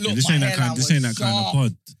me? Look. Yeah, this my ain't that hairline kind. This was ain't that kind of sharp.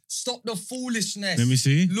 pod. Stop the foolishness. Let me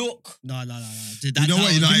see. Look. No. You know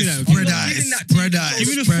what? You know, Give me it's that. spread I'm out. not It's giving that spread to you. out. Give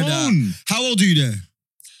me It's the spread out. phone. How old are you there?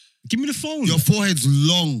 Give me the phone, Your forehead's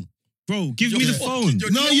long. bro. Give me Your the fucking- phone.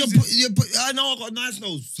 your No, nose you're. I know I got a nice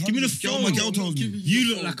nose. Give me the 100. phone. My girl told me.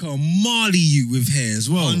 You look like a Marley you with hair as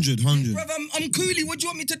well. 100. Bruv, I'm coolie. What do you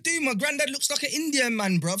want me to do? My granddad looks like an Indian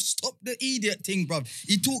man, bruv. Stop the idiot thing, bruv.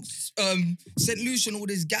 He talks St. Lucian, all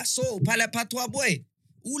this gasso, palais patois, boy.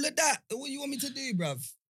 All of that. What you want me to do, bruv?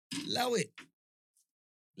 Allow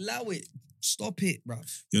it. Stop it,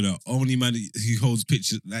 bruv. You're the only man who holds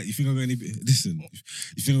pictures. Like, you think I got any? Listen,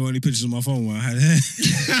 you think I got any pictures on my phone when I had hair?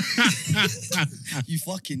 You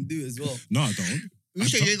fucking do as well. No, I don't. You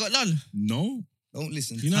say you ain't got none? No. Don't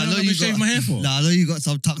listen. You know I how know long I've you been shaving got- my hair for? Nah, I know you got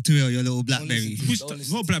some tucked away on your little Don't Blackberry. listen. Which, Don't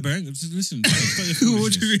listen. what Blackberry? Just listen. Stop your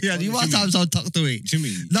What do you foolishness. mean? You must have some tucked away.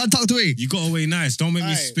 Jimmy, Not tucked away. you got away nice. Don't make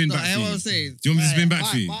me spin back I for what I'm you. saying. Do you want me to spin back My-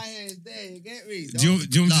 for you? My hair is there, you get me? Do you want me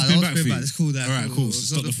to Nah, spin don't back for you? It's cool. That. All right, cool. It's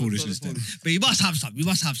Stop not the it's not foolishness then. But you must have some. You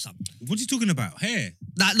must have some. What are you talking about? Hair?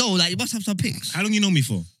 Like, no, like, you must have some pics. How long you know me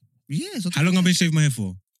for? Yeah. So How long I've been shaving my hair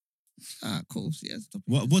for? Ah, cool. Yeah. Stop.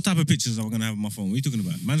 What type of pictures am I gonna have on my phone? What are you talking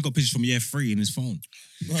about? Man's got pictures from year 3 in his phone.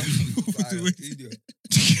 Right, idiot.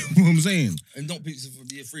 What I'm saying? And not pictures for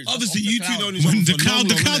the free. Obviously, you two don't. When the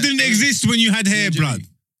cloud didn't exist when you had hair, blood.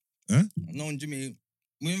 I've known Jimmy.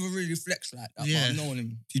 We never really flex like that. Yeah. But I've known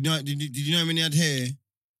him. Did you know when he had hair?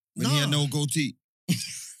 When he had no goatee.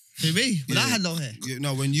 Hey, me? But I Yeah. had no hair.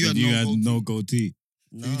 No, when you When had you no had goatee. no goatee.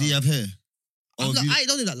 No. Did he have hair? I Oh, you- ain't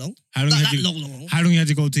done it that long. How long Not you that had your, long. How long you had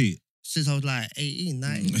your goatee? Since I was like 18,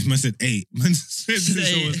 19. Man said 8. Man said since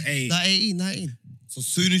I was 8. Like 18, 19. So as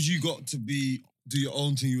soon as you got to do your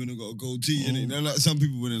own thing, you wouldn't have got a goatee, innit? You know, like some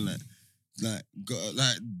people wouldn't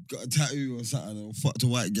got a tattoo or something or fucked a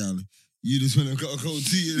white gal. You just wouldn't have got a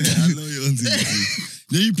goatee, innit? I know you're on TV.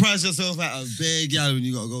 Then you price yourself out a big gal when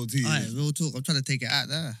you got a goatee. Alright, innit? real talk. I'm trying to take it out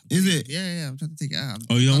there. Is it? Yeah, I'm trying to take it out.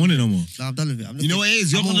 Oh, you don't want it no more? No, I'm done with it. You know what it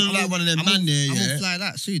is? You're gonna look like one of them man there, I'm yeah? gonna fly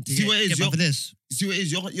that soon to See what it is? get back for this. You see what it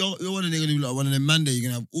is? You're one of them gonna be like one of them man there.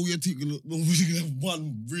 You're gonna have all your teeth gonna look. You're gonna have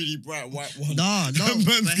one really bright white one. No, That man's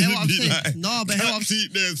but hear gonna what I'm be saying. like, No, but hear what I'm that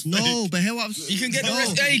teeth there's No, fake. but hear what I'm saying. You can get the No.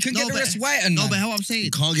 rest. Yeah, you can No, get the but- rest whitened. No, man. but hear what I'm saying.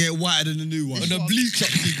 You can't get whiter than the new one. This the is what blue I'm-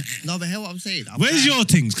 chop. No, but hear what I'm saying. I'm Where's fine. your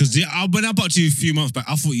things? Because when I bought you a few months back,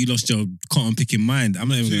 I thought you lost your cotton picking mind. I'm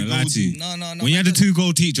not even Two going to lie to you. No. When you had the 2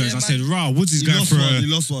 gold teachers, Yeah, I said, man. "Rah, Woods is You going lost for one. You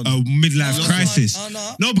lost one. a midlife No, crisis."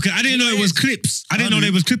 no. No, because I didn't know it was clips. I didn't know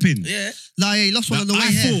they was clipping. Yeah. No, yeah, he lost one on the way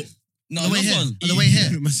I here. thought. No, On the way lost here. one. On the way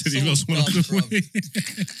here. I said he So lost one on dumb, the bruv. way.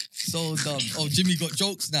 So dumb. Oh, Jimmy got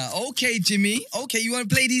jokes now. Okay, Jimmy. Okay, you want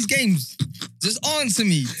to play these games? Just answer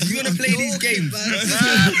me. Do you want to play these games?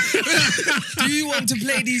 Do you want to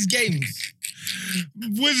play these games?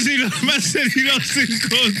 Woods, man said he lost his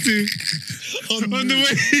gold tooth on the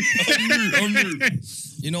way. I'm rude.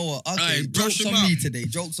 You know what? Okay, Aye, brush jokes him on up. me today.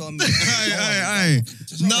 Jokes on me. Aye.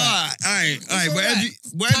 Nah, aye.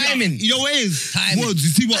 But Timing. you know what it is? Timing. Woods, you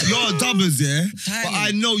see what? You're a dubbers, yeah? Timing. But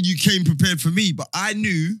I know you came prepared for me, but I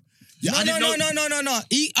knew. Yeah, I didn't know. No.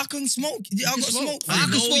 I can smoke. I got smoke. I can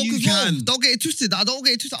know smoke you as well. can. Don't get it twisted. I don't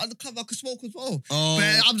get it twisted. Undercover, I can smoke as well. Oh.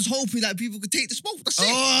 But I'm just hoping that people can take the smoke. That's it.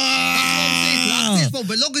 Oh. That's what I'm saying. I can take smoke,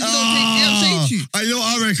 but as long as you don't take it, I'm saying to you. I know.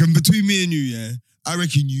 I reckon between me and you, yeah, I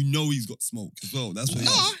reckon you know he's got smoke as well. That's what.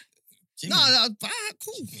 No,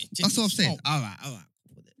 cool. That's what I'm saying. All right.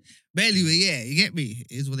 But anyway, yeah, you get me.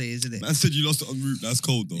 It is what it is, isn't it? Man said you lost it en route. That's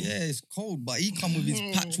cold though. Yeah, it's cold, but he come with his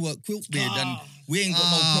patchwork quilt beard, and we ain't got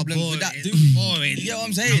no problems boring. with that, do we? Boring. You get what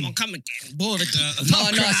I'm saying? I'm coming again. Boring.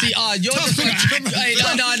 No, see, you're just hey,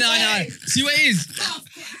 no. See what it is?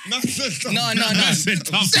 Man said something. No. Man said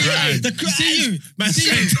tough crowd. See you. Man See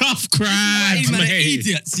said you. tough Why crowd, you man are mate.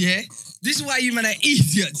 idiots, yeah? This is why you man are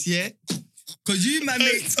idiots, yeah? Because you man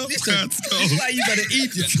make... Tough Listen, crowd's this is why you man are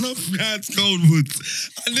idiots. Tough crowd's cold,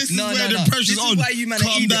 Woods. And this is where the pressure's This on. is why you man are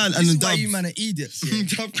Calm idiots. down This and is the why dubs. you man are idiots, yeah?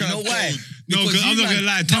 Tough You know crowd's why? cold. No, Because I'm you not man- gonna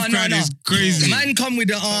lie. Tough crowd is crazy. Man come with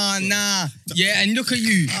the, nah. Yeah, and look at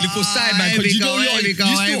you. Little side man. here we Because you go, know here we you go,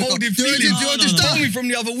 still here we go. holding Do you feelings. know- You just no. told me from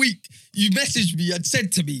the other week. You messaged me and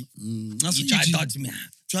said to me, That's you what tried to you dodge me.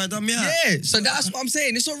 try to dumb me out. Yeah, so that's what I'm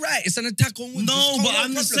saying. It's all right. It's an attack on Woods. No, It's but no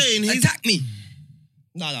I'm just problem. saying, he's- Attack me.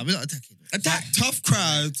 No, we're not attacking. Attack. Tough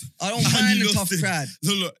crowd. I don't and mind you the lost tough it. crowd.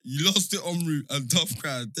 Look, you lost it en route and tough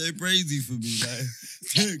crowd. They're crazy for me. Like,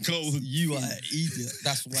 they're cold. You are an idiot.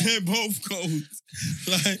 That's why. They're both cold.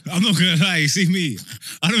 Like, I'm not gonna lie. You see me?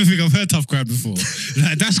 I don't think I've heard tough crowd before.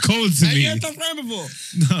 Like that's cold to have me. you heard tough crowd before?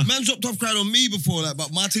 No. Man dropped tough crowd on me before, like,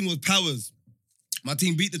 but my team was powers. My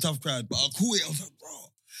team beat the tough crowd, but I caught it. I was like, bro,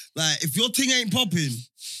 like, if your thing ain't popping,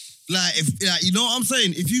 like, you know what I'm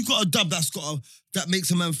saying? If you got a dub that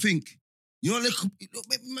makes a man think, you know,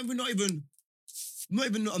 like, maybe not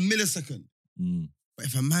even a millisecond. Mm. But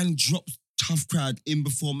if a man drops tough crowd in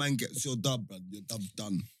before man gets your dub, bro, your dub's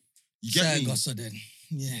done. You get me? So then.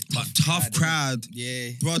 Yeah. But tough crowd,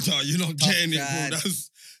 Yeah. brother, you're not Tough getting crowd. it, bro. That's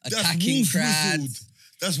Attacking wolf crowd. whistled.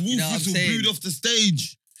 That's wolf You know what I'm whistle saying? booed off the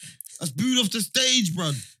stage. That's booed off the stage,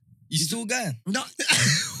 bro. You still going? No.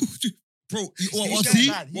 Bro, what, He's see?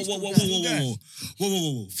 still bad. He's Whoa.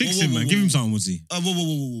 still Fix him, man. Give him something, Woodsy.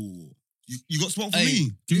 Whoa. You got spot for Hey,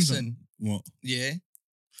 me? Give him listen. something. What? Yeah.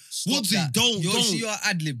 Stop Woodsy, that. don't. See your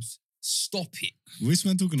ad-libs. Stop it. What's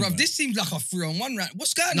man talking Bruv, about? this seems like a 3-on-1 round.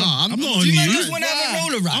 What's going No, on? I'm not Do on you man you. just want to have a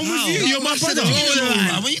roll around? I'm with you. How? You're my I said brother. a roll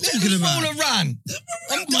around. What are you Let's talking about? roll around.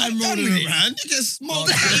 I'm I'm done rolling with it. around. You get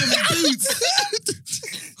smoked Oh, out of your boots.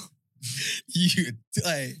 You,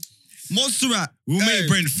 hey. Monster Rat. We'll Hey. make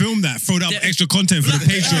Brent film that. Throw that extra content for the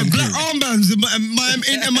Patreon Black crew. armbands in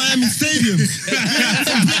Miami Stadium.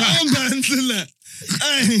 Black armbands in that.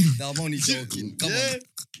 Hey. No, I'm only joking. Come on.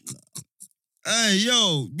 Hey,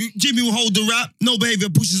 yo, Jimmy will hold the rap. No behavior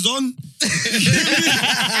pushes on.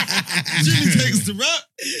 Jimmy takes the rap.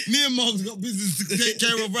 Me and Mark's got business to take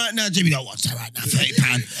care of right now. Jimmy don't watch that right now.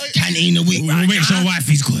 £30 canteen a week. We'll right make now. sure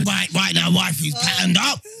wifey's good. Right now, wifey's patterned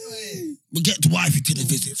up. We'll get to wifey to the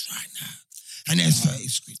visits right now. And there's 30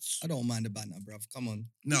 squids. I don't mind the banter, bruv. Come on.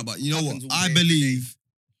 No, but you know what? Happens all I day, believe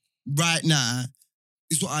right now,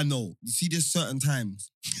 it's what I know. You see, there's certain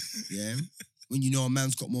times, yeah, when you know a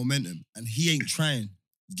man's got momentum and he ain't trying.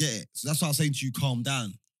 You get it? So that's why I'm saying to you, calm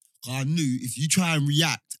down. 'Cause I knew if you try and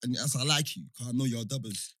react, and that's why I like you, because I know you're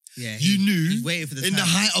dubbers. Yeah, You knew he's waiting for the in the time.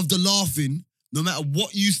 height of the laughing, no matter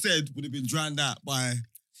what you said, would have been drowned out by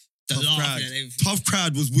The tough laughing crowd. and everything. Tough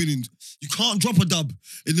crowd was winning. You can't drop a dub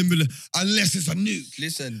in the middle unless it's a nuke.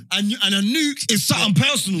 Listen, And a nuke is something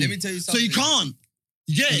personal. let me tell you So something. you can't.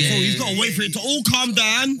 You get it? Yeah, So he's yeah, got to yeah, wait for it to all calm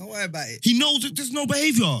down. Don't worry about it. He knows that there's no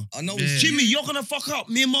behaviour. I know Yeah. it's Jimmy, you're gonna fuck up.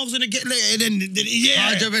 Me and Mark's gonna get later, and then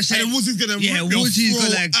yeah. 100%. And then Woodsy's gonna Yeah, rip your Woodsie's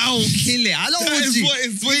throat gonna out. kill it. I know That is Woodsy. what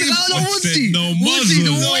it's I know I Woodsy. said no Woodsy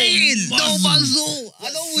the muzzle. win. No No muzzle.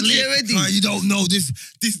 I know Woodsy Slick. already. You don't know this.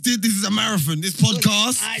 This is a marathon. This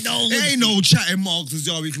podcast. I know There ain't Woodsy. no chatting Marks as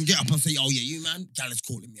well. We can get up and say, "Oh yeah, you man, Gallus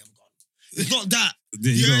calling me. I'm gone." It's not that. Yeah,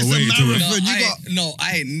 you Yeah, gotta it's a wait till marathon. it. You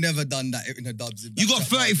I ain't never done that in the dubs. You got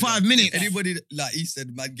 35 minutes. Anybody, like he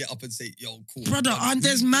said, man, get up and say, yo, cool. Brother, and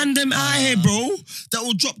there's man them out here, bro, that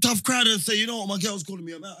will drop tough crowd and say, you know what, my girl's calling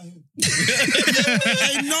me, I'm out here.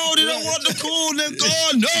 Hey, no, they don't want the call, they're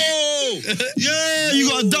gone. No. Yeah, you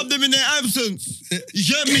gotta dub them in their absence. You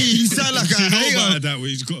get me? You sound like a You know hater. about that way.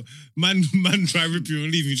 He's got man try to rip you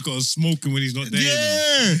and leave. He's got a smoking when he's not there.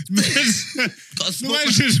 Yeah. The Gotta smoke.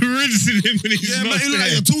 man's just rinsing him when he's Yeah, not man, you look like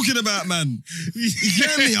there. you're talking about, man. You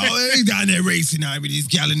get me? Oh, he's down there racing now with his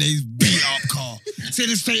gal in his beat up car. See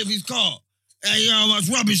the state of his car. Hey, how much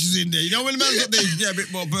rubbish is in there? You know when the man's up there, you get a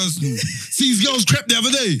bit more personal. See these girls crept the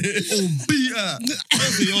other day. Oh, beat her. I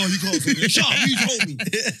say, oh, you can't say that. Shut up, you told me.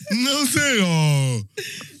 You know what I'm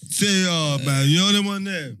saying? Oh, man, you know them one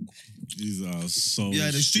there? These are so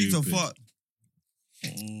Yeah, the streets are stupid. fucked.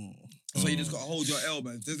 So you just gotta hold your L,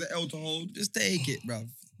 man. If there's an L to hold, Just take it, bruv.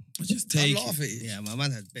 just I take laugh it. at it. Yeah, my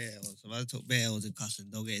man had bare L's. My man took bare L's in cussing.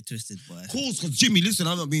 Don't get it twisted, boy. Of course, because Jimmy, listen,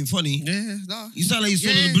 I'm not being funny. Yeah, no. You sound like you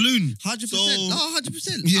swallowed Yeah. a balloon. 100%. So- No,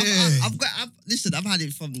 100%. Yeah. Listen, I've had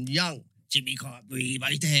it from young. Jimmy can't breathe.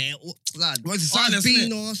 I need to hear. Lad. What's it, sinus, Bean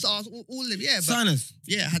innit? or SARS, all of them. Yeah, but Sinus.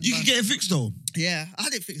 yeah, I had You my, can get it fixed though. yeah, I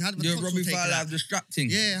had it fixed. I had my You're tonsil Robbie taken Fowler out. distracting.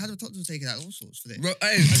 Yeah, I had my tonsil taken out. All sorts for that.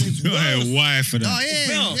 Hey, why for Oh that?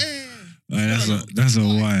 yeah, Well, yeah. That's a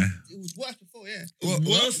why. It was worse before. Yeah,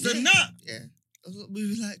 Worse than that. yeah. I was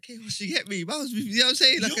moving like chaos. You get me? I was moving. You know what I'm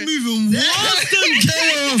saying? Like You're moving worse than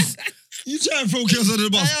chaos. You try and throw chaos under the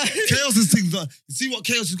bus. Chaos is things that you see what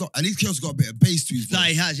chaos has got. At least chaos has got a bit of bass to his voice. Nah,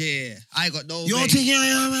 he has. Yeah. I ain't got no. You're bass. taking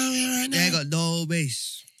right Yeah, I now. got no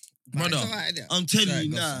bass. Brother, It's alright, innit? I'm telling Sorry,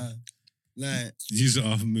 you go now. Like, These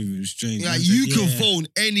are moving strange. you can yeah. phone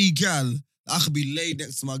any gal. I could be laid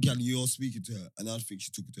next to my gal and you're speaking to her, and I think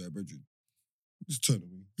she took it to her bedroom. Just turn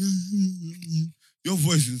away. Your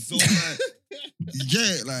voice is so like, you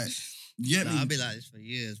get it, like, you get Nah, me? I've been like this for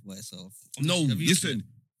years, boy. So No, I'm used to listen. it.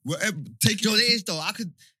 Whatever, take You know it. what it is though? I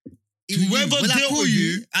could. Whoever when I dealt call with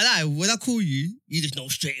you, you- when I call you, you just know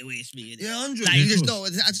straight away it's me. innit? Yeah, 100. Like Yeah, you just of know. I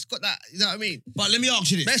just got that. You know what I mean? But let me ask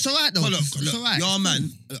you this. But it's alright though. Hold up, It's alright. You're a man.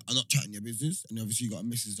 I'm not chatting your business, and obviously you got a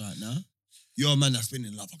missus right now. You're a man that's been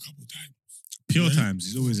in love a couple times. Pure Yeah. times.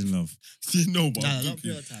 He's always in love. No, but Nah, I'm not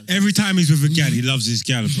thinking- pure time. Every time he's with a gal, he loves his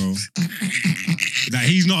gal, bro. Like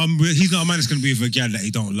he's not a man that's gonna be with a gal that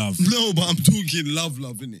he don't love. No, but I'm talking love,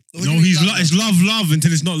 innit? What do No, you mean he's love, it's love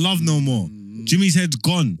until it's not love no more. Jimmy's head's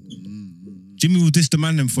gone. Jimmy will diss the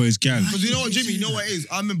man them for his gal. Because you know what, Jimmy, you know what it is?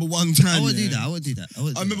 I remember one time. I would do yeah, that. I would do that. I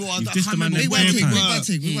would. I remember one You time. dissed I the man can't them remember pure where times.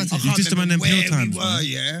 we were. We I You can't dissed the man remember them pure where times, we were, man.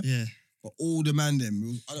 yeah. Yeah. But all the man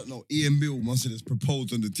them, I don't know, Ian Bill must have just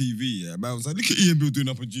proposed on the TV, yeah. Man was like, look at Ian Bill doing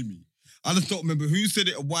up a Jimmy. I just don't remember who said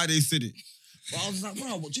it or why they said it. But I was like,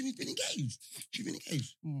 bro, what, Jimmy's been engaged? She's been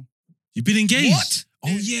engaged. You've been engaged? What? Oh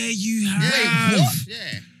yeah, you have. Wait, what?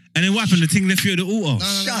 Yeah. And then what happened? The thing left you at the altar.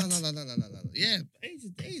 No. Yeah,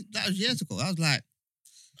 that was years ago. I was like,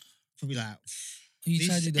 probably like You at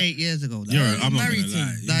tried least to do that. 8 years ago. You're, Like, I'm not married gonna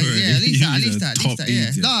lie. thing. like, You're- yeah, at least that. you're a top Yeah.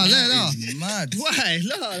 idiot. No. It's mad. Why?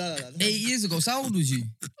 No. 8 years ago, so how old was you?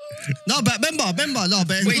 No, but remember, no,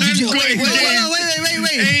 but Wait, did you- wait. wait, No, wait.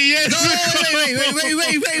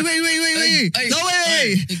 Hey, No,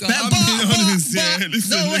 hey, wait. you got- But- I'm but- being honest, but- yeah.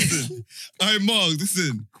 Listen, no, wait. listen. Hey, Mark,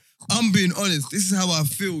 listen. I'm being honest. This is how I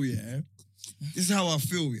feel, yeah. This is how I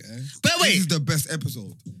feel, yeah. But wait. This is the best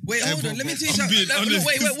episode. Wait, hold ever, on. Let me bro. tell you I'm something. being No, honest.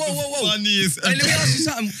 wait, This is whoa. the funniest Hey, let me episode ask you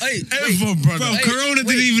something. Hey, ever, brother. Bro, Wait, Corona wait.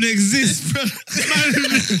 didn't even exist.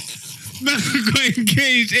 Man got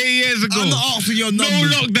engaged 8 years ago. I'm not asking your No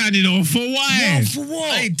numbers. lockdown, you know. For why? For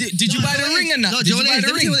what? Hey, did you buy the ring and that? No, Did you buy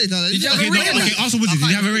the ring? Did Did you have Okay, a no, ring and okay, that? also, did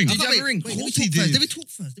you have a ring? Did you have a ring? Wait, let me Of course he talk first. did. Let me talk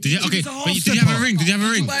first. Did you? Okay, It's a half but did you stepper. have a ring? Did you have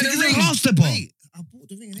a ring? Buy the It's a ring. half stepper. Wait, I bought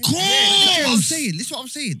the ring. Course. That's what I'm saying. This is what I'm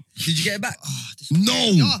saying. Did you get it back?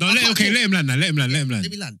 No. No, let him land now. Let him land.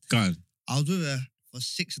 Let me land. Go on. I was with her for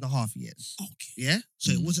 6.5 years. Okay. Yeah?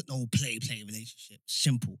 So it wasn't no play relationship.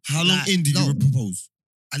 Simple. How long Like, in did no, you propose?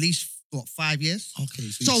 At least, 5 years? Okay.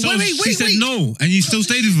 So, So wait. she said no, and you still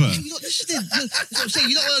stayed with her. You're not listening. That's what I'm saying.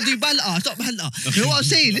 You don't want to do banter. Stop banter. You know what I'm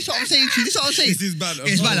saying? This is what I'm saying to you. This is what I'm saying. This is bad.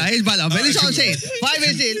 It's banter. But this is what I'm saying. Alright, 5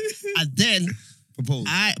 years in, and then Propose.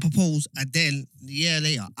 I proposed, and then a year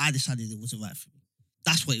later, I decided it wasn't right for me.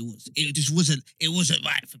 That's what it was. It just wasn't. It wasn't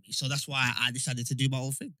right for me. So that's why I decided to do my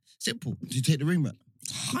own thing. Simple. Did you take the ring back?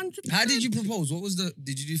 100. How did you propose? What was the?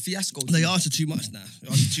 Did you do fiasco? No, you asked too much now. You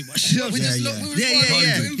asked too much. We just look. We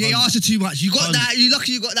Yeah, you asked too much. You got that. You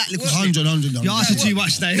lucky you got that little shit. 100. You asked too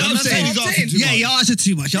much now. You know what I'm saying? That's what I'm saying. Yeah, you asked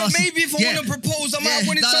too much. You asked- Maybe if I yeah. want to propose, I might Yeah. have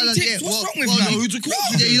wanted No, some no, tips. yeah. What's wrong with Well, that? no, who to call?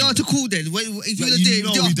 Yeah, you know what to call then. If you Like, want to you do know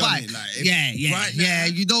it, he do done it. it, like, if- Yeah. right now- Yeah,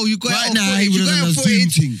 you know you got Right it now, on he footage. would You have got done it a on Zoom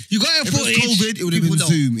footage. thing. You got it If it on was footage. COVID, it would have been People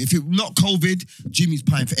know. Zoom. If it not COVID, Jimmy's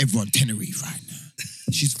paying for everyone Tenerife right now.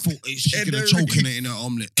 She's gonna choke in it in her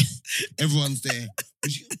omelette. Everyone's there.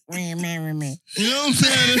 You know what I'm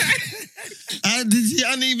saying? I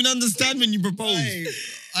didn't even understand when you proposed.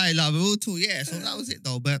 I love it. All talk. Yeah, so that was it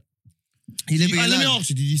though. But he lived Let me ask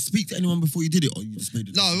you, did you speak to anyone before you did it, or you just made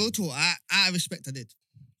it? No, real talk. I respect I did.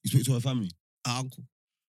 You spoke to her family. Our uncle.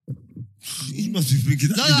 He must be thinking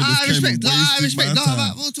that No, nigga I just came respect. and No, I wasted respect. my No, time.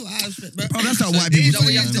 but we'll talk. I respect. Bro. Bro, that's not white It people Is that what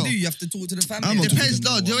thing, you have to man. do? You have to talk to the family. I'm not Depends.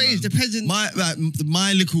 talking No, to do you know what it is? man. Depends.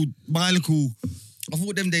 My little. I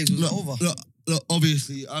thought them days was Look, over. look,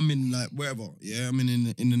 obviously, I'm in like wherever. Yeah, I'm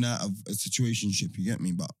in and out of a situationship. You get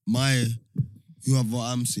me? But whoever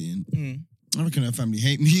I'm seeing, I reckon her family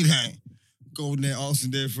hate me. Like going there,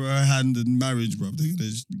 asking there for her hand in marriage, bro. They're gonna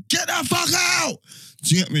just get the fuck out.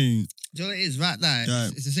 Do you get me? Do you know what it is? Right now, Yeah.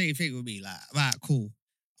 it's the same thing with me. Like, right, cool.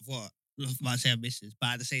 I've got love myself missus, but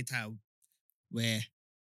at the same time, well,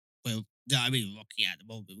 do you know what I mean? Rocky at the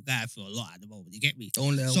moment. We're going through a lot at the moment. You get me?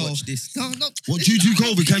 Don't let her So- watch this. No. What listen, do you do, I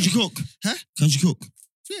don't COVID? Can care. you cook? Huh? Can you cook?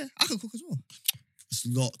 Yeah, I can cook as well. It's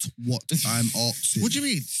not what I'm asking. What do you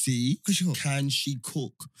mean? See, Can she cook? can she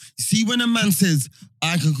cook? You see, when a man says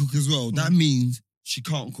I can cook as well, that means she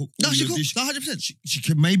can't cook No, all she your cooks. dishes. No, 100%. She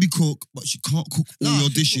can maybe cook, but she can't cook all No, your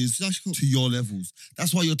she dishes cooks. No, she cooks. to your levels.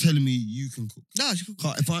 That's why you're telling me you can cook. No, she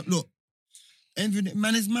cooks. If I look,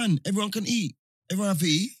 man is man. Everyone can eat. Everyone have to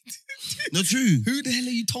eat. Not true. Who the hell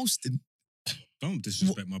are you toasting? Don't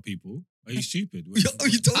disrespect my people. Are you stupid? Are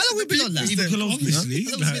you toasting? How long we been on that? Even Cologne, Obviously.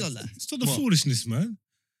 How long we been on that? Stop the What? foolishness, man.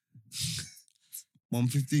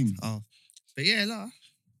 115. But yeah, no.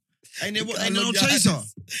 Ain't there, I ain't there no love your chaser?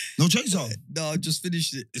 hands. No chaser. No, I just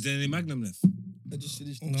finished it. Is there any Magnum left? I just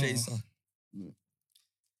finished the No. chaser.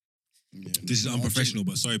 This is unprofessional,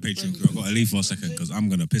 but sorry, Patreon crew. I've got to leave for a second because I'm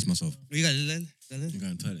going to piss myself. We got it then. I'm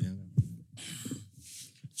going to toilet, yeah.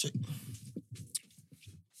 Check.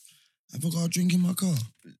 Have I got a drink in my car?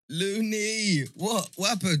 Looney, what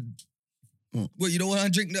happened? What? You don't want to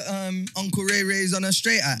drink the Uncle Ray Ray's on a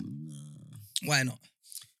straight at? Why not?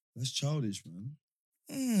 That's childish,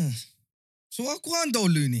 man. So what go on though,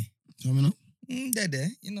 Looney? Tell me now. There.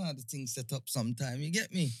 You know how the thing's set up sometime. You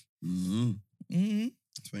get me? Mm-hmm.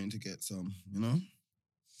 Just waiting to get some, you know?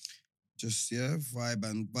 Just, yeah, vibe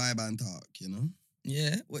and talk, you know?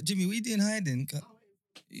 Yeah. What, Jimmy, what you doing hiding?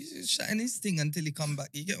 He's just shutting his thing until he come back.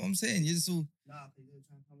 You get what I'm saying? You just all...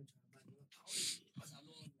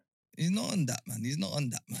 He's not on that, man. He's not on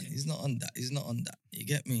that, man. He's not on that. He's not on that. You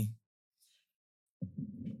get me?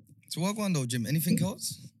 So what go on though, Jim? Anything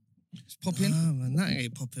else? Just pop in? Ah, man, that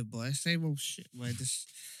ain't popping, boy. Same old shit, boy. This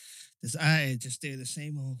I just doing the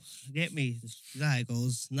same old. Get me? You know how it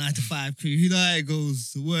goes. 9 to 5 crew. You know how it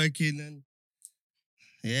goes. Working and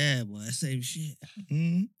yeah, boy. Same shit.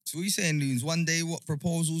 So what you saying, Loons? One day, what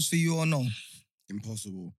proposals for you or no?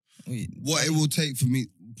 Impossible. Wait, What it will take for me,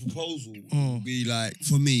 proposal will be like,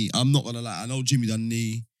 for me, I'm not gonna lie, I know Jimmy done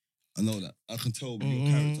knee. I know that. I can tell with your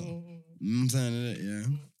character. You know what I'm saying?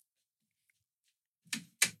 Innit?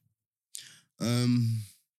 Yeah.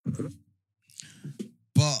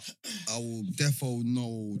 But I will defo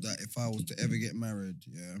know that if I was to ever get married,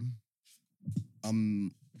 yeah, I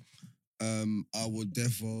would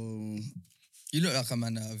defo. you look like a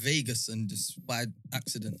man at Vegas and just by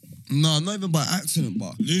accident. No, not even by accident,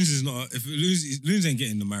 but Loons is not. If Loons ain't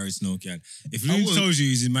getting the married to no gal. If I Loons would. tells you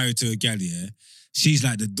he's married to a gal, yeah, she's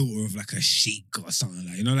like the daughter of like a sheik or something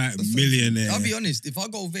like, you know, like a millionaire. I'll be honest, if I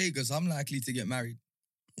go Vegas, I'm likely to get married.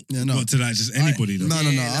 yeah, no. Not to like just anybody though. No.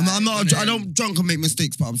 Yeah, I'm not. like, I don't drunk and make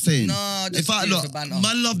mistakes, but I'm saying, Nah, just if I do it look, for banter.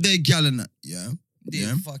 man love their gal and that, yeah. Yeah,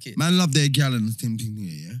 yeah. fuck it. Man love their gal and the same thing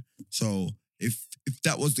here, yeah. So if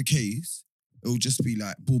that was the case, it would just be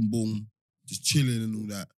like boom, boom, just chilling and all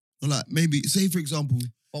that. Or like maybe say for example,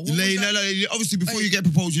 But what you was that? obviously before Hey. you get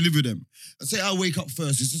proposed, you live with them. And say I wake up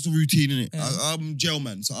first. It's just a routine, innit? Yeah. I'm jail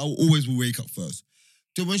man, so I always will wake up first.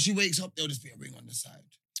 So when she wakes up, there'll just be a ring on the side.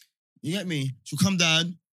 You get me? She'll come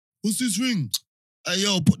down. What's this ring? Hey,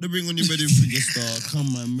 yo, put the ring on your wedding finger, star.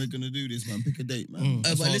 Come, man, we're gonna do this, man. Pick a date, man.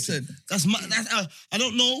 That's But all. listen, That's I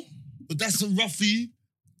don't know, but that's roughly.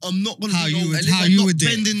 I'm not gonna How do you no, would- I'm how you not would do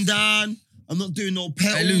it. bending down. I'm not doing no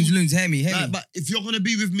petals. hey, Loons, hear me. Like, but if you're gonna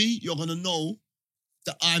be with me, you're gonna know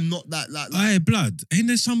that I'm not that like. Hey, blood, ain't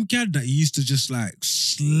there some gal that you used to just like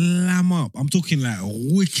slam up? I'm talking like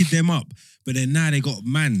wicked them up, but then now they got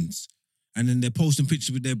mans and then they're posting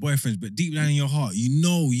pictures with their boyfriends, but deep down in your heart, you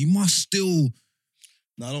know, you must still.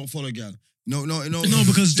 No, I don't follow gal. No. No,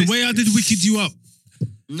 because the way I did wicked you up,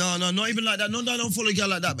 No, not even like that. No, I don't follow gal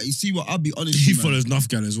like that. But you see what? I'll be honest. he with you, man. follows enough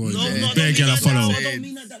gal as well. No, yeah. no, I Bare don't gal I mean like that. follow. I don't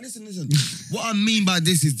mean like that. Listen. What I mean by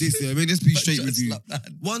this is this. Yeah, let me just be straight with you.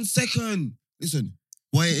 1 second. Listen,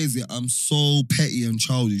 what it is, yeah, I'm so petty and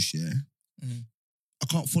childish, yeah. Mhm. I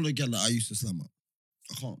can't follow a gal that I used to slam up.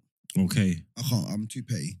 I can't. Okay. I can't. I'm too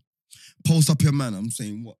petty. Post up your man. I'm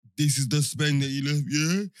saying, what? This is the spend that you left,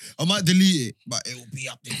 yeah? I might delete it, but it will be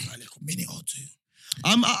up there for like a minute or two.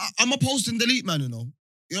 I'm a post and delete man, you know?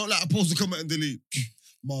 You know, like I post a comment and delete.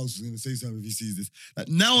 Miles is gonna say something if he sees this. Like,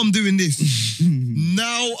 now I'm doing this.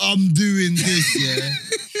 Now I'm doing this, yeah.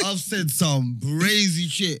 I've said some crazy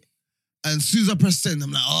shit. And as soon as I press send,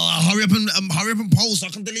 I'm like, oh, hurry up and post so I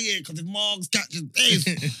can delete it because if Marks catches this,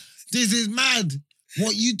 this is mad.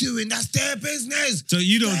 What you doing? That's their business. So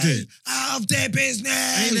you don't do it. Out of their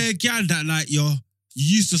business. Ain't there a gal that like you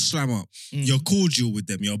used to slam up? You're cordial with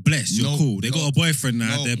them. You're blessed. You're No, cool. They got a boyfriend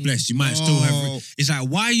now. no, They're blessed. You might still have. no. It's like,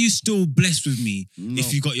 why are you still blessed with me No.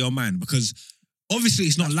 if you got your man? Because obviously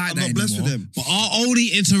it's not like I'm that not blessed anymore. with them. But our only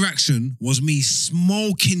interaction was me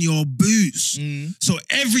smoking your boots. So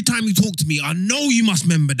every time you talk to me, I know you must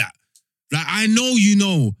remember that. Like I know you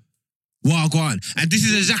know. Well, go on. And this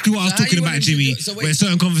is exactly what I was So how talking you want about, them to Jimmy. do- so wait. where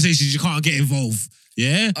certain conversations you can't get involved.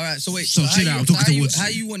 Yeah. All right, so wait. So how chill you- out, I'm talking how to you- Woods. How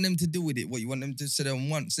you want them to deal with it? What you want them to say them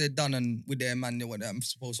once they're done and with their man, they want them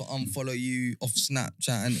supposed to unfollow you off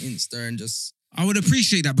Snapchat and Insta and just I would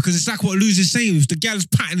appreciate that because it's like what Luz is saying. If the gal's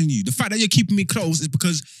patterning you, the fact that you're keeping me close is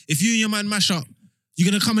because if you and your man mash up, you're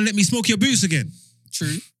gonna come and let me smoke your boots again.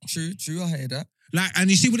 true. I hear that. Like,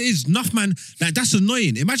 and you see what it is? Enough, man. Like, that's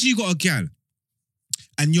annoying. Imagine you got a gal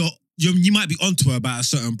and you might be onto her about a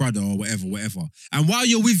certain brother or whatever. And while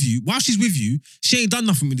she's with you, she ain't done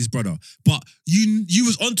nothing with this brother. But you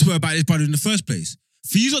was onto her about this brother in the first place.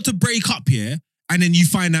 For you not to break up here and then you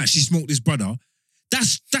find out she smoked this brother,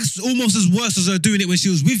 that's almost as worse as her doing it when she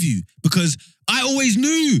was with you. Because I always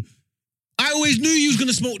knew you was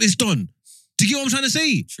gonna smoke this Don. Do you get what I'm trying to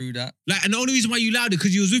say? True that. Like, and the only reason why you allowed it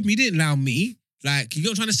because you was with me, you didn't allow me. Like, you get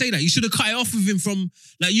what I'm trying to say? Like, you should have cut it off with him from,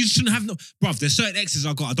 like, you shouldn't have no... Bruv, there's certain exes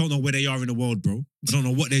I got, I don't know where they are in the world, bro. I don't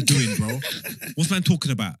know what they're doing, bro. What's man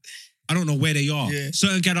talking about? I don't know where they are. Yeah.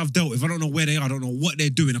 Certain gal I've dealt with, I don't know where they are. I don't know what they're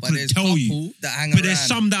doing. I But couldn't there's tell couple you. that hang But around. there's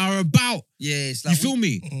some that are about. Yeah, it's You like feel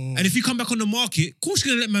me? And if you come back on the market, of course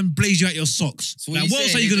you're going to let man blaze you out your socks. So Like, what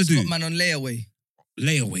else are you going to Got do? man on layaway.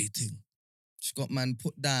 Layaway thing. She's got man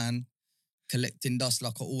put down, collecting dust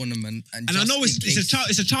like an ornament, and And I know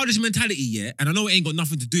it's a childish mentality, yeah. And I know it ain't got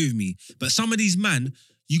nothing to do with me. But some of these man,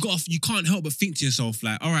 you can't help but think to yourself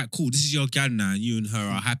like, all right, cool, this is your gal now, and you and her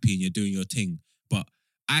are happy and you're doing your thing. But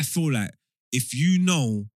I feel like if you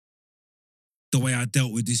know the way I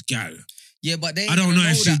dealt with this gal, Yeah, but they ain't I don't gonna know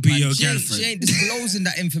if she'd that, be man. your She ain't- girlfriend. She ain't disclosing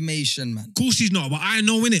that information, man. of course she's not, but I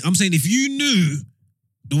know in it. I'm saying if you knew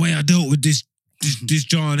the way I dealt with this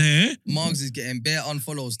John here, Margs is getting bare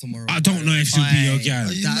unfollows tomorrow. I don't know if she'll be your gal.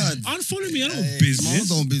 Are you mad? Unfollow me, I don't Hey,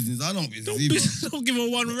 business. I don't business. I don't business Don't, either. don't give her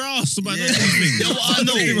one ras about Yeah. those things. Yeah, what I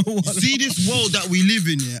know. See this world that we live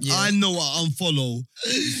in, yeah? Yeah. I know I unfollow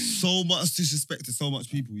so much disrespect to so much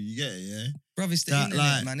people. You get it, yeah? Bruv, it's the That,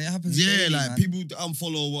 internet, like, man. It happens Yeah, daily, like man. people that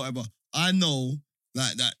unfollow or whatever. I know,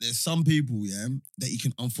 like that. There's some people, yeah, that you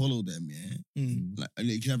can unfollow them, yeah. Mm. Like, and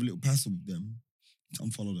you can have a little passive with them to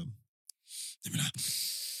unfollow them. They be like,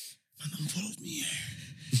 man, unfollows me, yeah.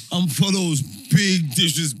 Unfollows big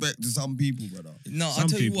disrespect to some people, brother. No, Some I'll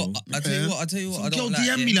tell you people. what. I tell you what. I tell you what. Some I girl don't like.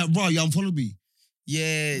 DM me yeah. like, bro, you unfollowed me.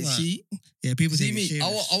 Yeah, Like- see, Yeah, people see take me. it serious.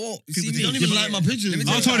 I won't. People See think- me. You don't even Yeah. like my pictures. Let me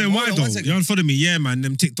bro. I'll tell tell them Hold why on, though. one second. You unfollowed me, yeah, man.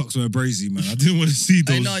 Them TikToks were brazy, man. I didn't want to see Hey,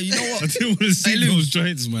 those. no, you know I what? didn't want to see Hey, Luke. those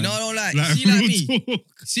joints, man. No, I don't like. Like, See, like real me. talk.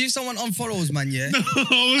 See if someone unfollows, man. Yeah, No,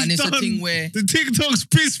 I was and it's done. a thing where The TikToks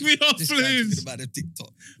piss me off, this guy talking please. about the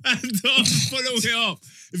TikTok. And don't follow it up.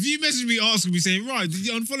 If you message me asking me, saying, right, did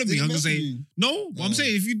you unfollow me? They I'm going to message say, you. no. But I'm Oh.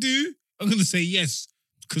 saying, if you do, I'm going to say yes.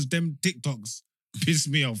 Because them TikToks piss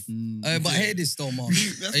me off. But hear this though, man.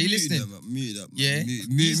 That's Are you muted listening? them, man. Muted up, man. Yeah.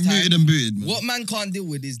 Muted and booted, man. What man can't deal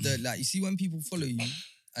with is the like. You see when people follow you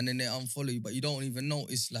and then they unfollow you, but you don't even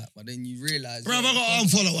notice, like. But then you realize, Bro, I got to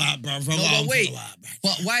unfollow out, bro. No, but wait.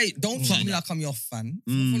 But why? Don't treat me like I'm your fan.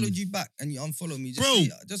 If I Mm. followed you back and you unfollow me. Just Bro. say,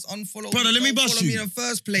 just unfollow Brother, me. let me Don't bust follow me you. in the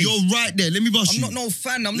first place. You're right there. Let me bust I'm you. not no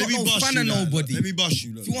fan. I'm Let not me no bust fan you, of like, nobody. Let me bust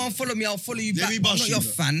you. Look, If you want to follow me, I'll follow you Let back. me but I'm bust not you, your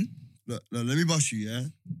look. fan. look, let me bust you, yeah?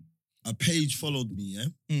 A page followed me, yeah?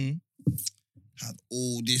 Mm. Had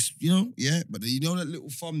all this, you know, yeah? But you know that little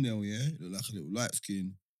thumbnail, yeah? Look like a little light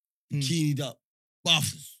skin. Bikini'd up,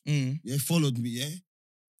 buff. Mm. Yeah, followed me, yeah?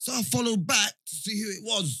 So I followed back to see who it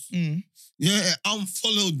was. Mm. Yeah,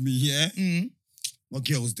 unfollowed me, yeah? Mm. My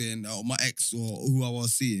girl was there, or my ex, or who I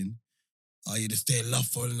was seeing. Oh, you just stay love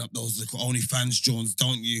following up those OnlyFans Johns,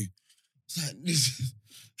 don't you? It's like, this.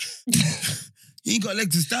 You ain't got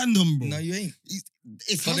legs to stand on, bro. No, you ain't.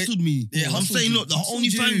 It's But hustled me. yeah, I'm hustled saying, you. look, the Hustled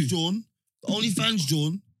OnlyFans you.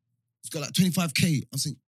 John, it's got like 25K. I'm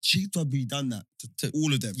saying, she'd probably done that to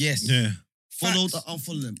all of them. Yes. Yeah. Follow, Facts.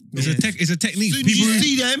 unfollow them. It's a technique. Soon as you People,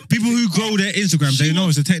 see them, people who grow their Instagrams, She they know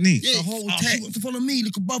it's a technique. yeah, the whole she tech. wants to follow me,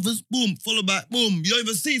 little brothers, boom, follow back, boom. You don't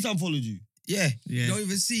even see some followed you. Yeah. Yeah. You don't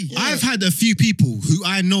even see. I've had a few people who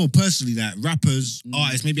I know personally, like rappers,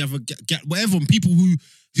 artists, maybe I've get whatever, and people who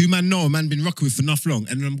man know, man been rocking with for enough long,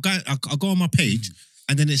 and then I go on my page,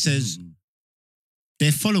 and then it says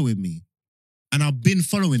they're following me, and I've been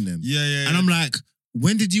following them, Yeah. and I'm like,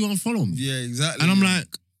 when did you unfollow me? Yeah, exactly. And I'm like,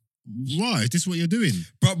 why? Is this what you're doing?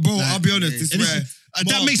 bro, like, I'll be honest. yeah. This And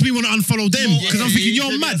where that makes me want to unfollow them Mark, because I'm thinking, yeah,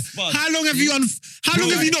 you're yeah, mad. that's fun. How long have you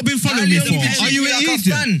not been How following me long for? you Are you like an a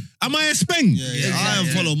idiot? fan? Am I a speng? Yeah. I Yeah.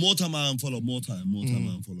 unfollow. More time I unfollow. More time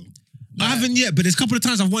I unfollow. I haven't yet, but there's a couple of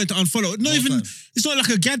times I've wanted to unfollow. Not More even, time. it's not like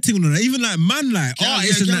a gad thing on that. Even like man, like Gal,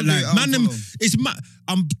 artists yeah, and gal that, do like it, man, them, unfollow. it's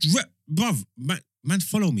mad. Bruv, man,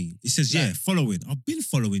 follow me. It says, yeah, following. I've been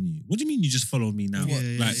following you. What do you mean you just followed me now? What?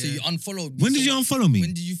 Like, So you unfollowed me. when did So you what? unfollow me?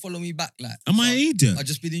 When did you follow me back? Like, Am I an idiot? I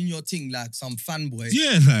just been in your thing like some fanboy.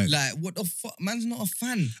 Yeah, Like, what the fuck? Man's not a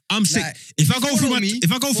fan. I'm sick. Like, If I go through follow me,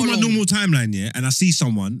 if I go through my follow me. normal timeline, yeah, and I see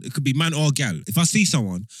someone, it could be man or gal. If I see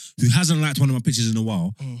someone who hasn't liked one of my pictures in a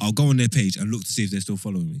while, I'll go on their page and look to see if they're still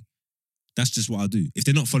following me. That's just what I do. If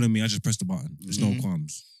they're not following me, I just press the button. There's no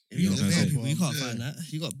qualms. You know what I'm saying? You can't find that.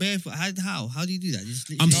 You got barefoot. How do you do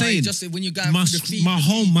that? I'm No, saying, just when you're going my through the feed. my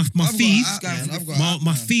home, my I've feed, got an app, man. I've got an my app,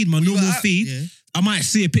 my man. feed, my normal got an app? feed. Yeah. I might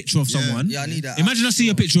see a picture of someone. Yeah, I need that. Imagine I see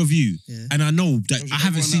a picture of you, Yeah. and I know that Because I haven't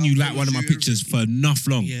everyone seen that you like unfollows one of my you, pictures for enough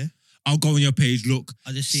long. Yeah. I'll go on your page, look,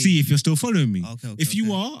 I just see if you're still following me. Okay. If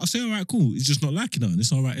you are, I'll say, all right, cool. It's just not liking it, and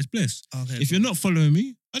it's all right, it's blessed. Okay. If you're not following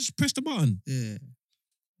me, I just press the button. Yeah.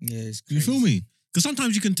 Yeah, it's You crazy. feel me? Because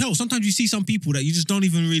sometimes you can tell. Sometimes you see some people that you just don't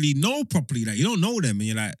even really know properly. Like, you don't know them, and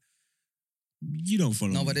you're like, you don't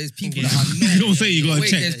follow No, me. but there's people Yeah. that I know. You don't say you gotta Wait,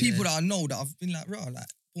 check. There's Yeah, people yeah. that I know that I've been like, bro, like,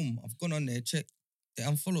 boom, I've gone on there, check. They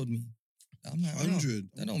unfollowed me. I'm like, 100.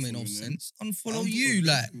 that don't make no Unfollowing them. sense. Unfollow Unfollow you,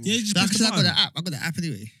 like. people. Yeah, you just That's press because the I got button. the app. I got the app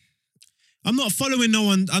anyway. I'm not following no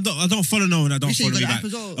one. I don't follow no one that don't You say you follow me got the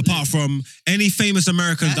back. app as well. Apart from any famous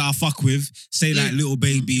Americans Huh? that I fuck with, say like Little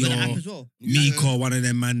Baby You got the app or as well. Meek or one of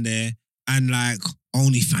them man there, and like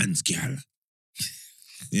OnlyFans gal.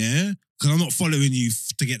 Yeah? Because I'm not following you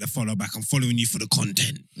to get the follow back. I'm following you for the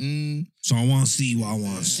content. So I want to see what I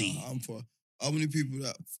want to see. I'm for. How many people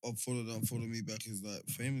that I've followed that follow me back is like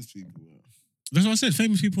famous people? Bro. That's what I said.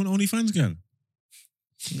 Famous people on OnlyFans gal.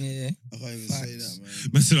 Yeah. I can't even Facts. say that, man.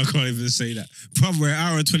 Man said I can't even say that. Bro, we're an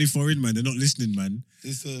hour and 24 in, man. They're not listening, man.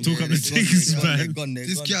 Listen, Talk up the they've gone things, there, man. Gone there,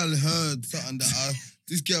 This gone girl heard something that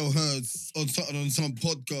this girl heard on something on some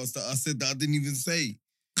podcast that I said that I didn't even say.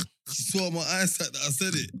 She saw my eyesight that I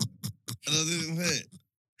said it, and I didn't hear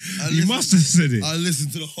it. You must have said it. I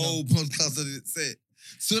listened to the whole podcast. I didn't say it.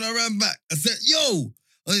 So when I ran back, I said, "Yo,"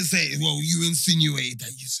 I didn't say it. Well, you insinuated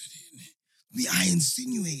that you said it. Innit? Me, I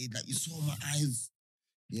insinuated that you saw my eyes.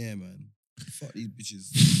 Yeah, man. Fuck these bitches.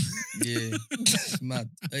 Yeah. It's mad.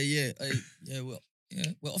 Yeah,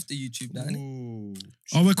 we're off the YouTube now, innit? Ooh.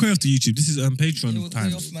 Oh, we're quite off to YouTube. This is Patreon Yeah, we're time.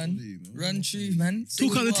 way off, man. Run true, man.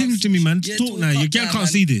 Talk out the things, Jimmy, man. Yeah, Talk now. Your girl up, can't man.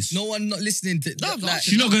 see this. No one not listening to No, like,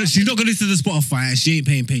 She's not gonna listen to the Spotify and she ain't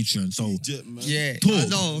paying Patreon. So Jet, man. Yeah. talk.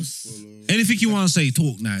 No. Anything you want to say,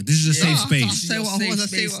 talk now. This is a Yeah. safe space. Say what I Safe want to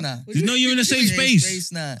say. space what- now. what do You know you're in a safe Safe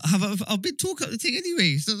space. now. I've been talking up the thing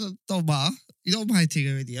anyway. So don't matter. You don't my thing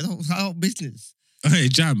already. I don't business. Hey,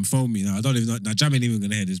 Jam, phone me now. I don't even know. Now, Jam ain't even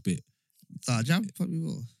gonna hear this bit. Nah, Jam probably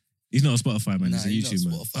will. He's not a Spotify man. Nah, He's a you know YouTube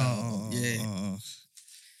man. Spotify. Yeah. Oh.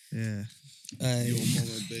 Yeah. Your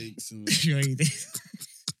mama bakes and Sure you did.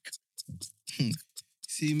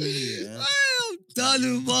 see me. Yeah. I'm done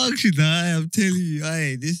with marketing. I'm telling you.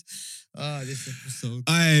 Hey, this episode.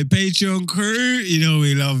 Hey, Patreon crew, you know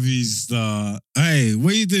we love you, star. Hey,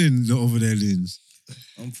 what you doing over there, Lins?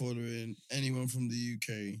 I'm following anyone from the UK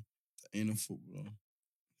that ain't a footballer.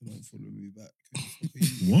 Don't follow me back.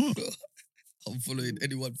 What? I'm following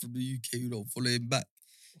anyone from the UK who don't follow him back.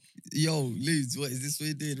 Yo, Liz, what is this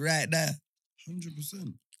we did right now?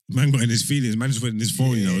 100%. Man got in his feelings. Man just went in his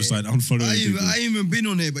phone, you know. It's like unfollowing I people. ain't even been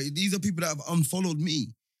on there, but these are people that have unfollowed me.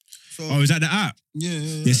 So Oh, is that the app? yeah.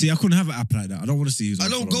 Yeah, see, I couldn't have an app like that. I don't want to see who's I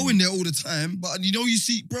don't unfollowing go me. in there all the time, but you know, you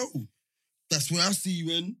see, bro. That's where I see you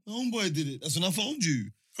when homeboy did it. That's when I found you.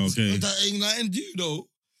 Okay. That ain't nothing to you though.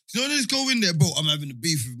 You know, just go in there, bro. I'm having a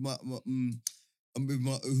beef with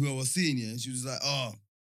who I was seeing. Yeah, she was like, "Oh,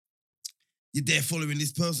 you're there following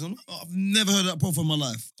this person." I'm like, "Oh, I've never heard of that profile in my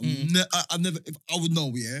life. I've never. If I would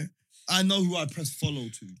know, yeah. I know who I press follow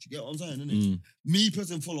to. Do you get what I'm saying? Innit? Mm. Me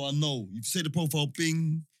pressing follow, I know. You say the profile,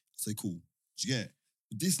 bing. I say cool. Do you get it?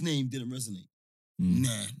 But this name didn't resonate. Mm.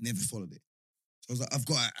 Nah, never followed it. So I was like, I've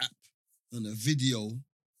got an app and a video.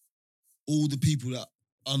 All the people that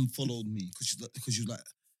unfollowed me because she was like,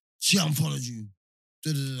 she unfollowed you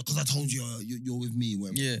because I told you you're with me.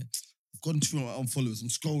 Whatever. Yeah. I've gone through my unfollowers. I'm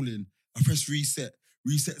scrolling. I pressed reset.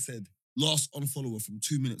 Reset said, last unfollower from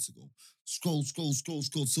 2 minutes ago. Scroll.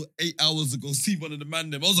 So 8 hours ago, see one of the man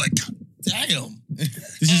them. I was like, damn.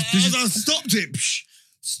 I stopped it. Psh.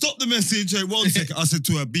 Stop the message. Hey, 1 second. I said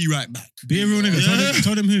to her, be right back. Be a real nigga. Yeah.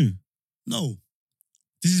 Tell them who. No.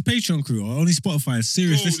 This is Patreon crew or only Spotify.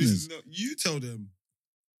 Serious Bro, this listeners. is not, you tell them.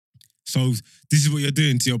 So this is what you're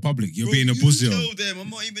doing to your public. You're Bro, being a you pussy. tell them. I'm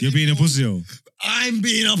not even. You're being a involved. pussy. I'm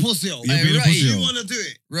being a pussy. You're being a right, pussy. You want to do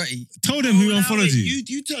it? Right. Tell them who Now, unfollowed wait, you.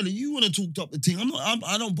 You tell them. You want to talk up the thing.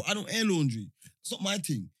 I don't air laundry. It's not my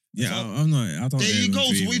thing. Yeah, So, I'm not. I don't. there you air go.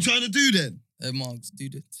 laundry So what are you either. trying to do then? Hey, Marks, do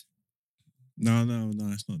that. No,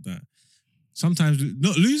 it's not that. Sometimes,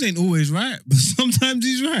 no, Luz ain't always right, but sometimes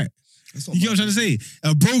he's right. That's not You get what I'm trying to say?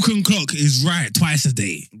 A broken clock is right twice a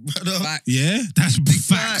day. Facts. Yeah, that's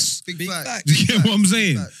facts. Big Big facts. facts. Do you get what I'm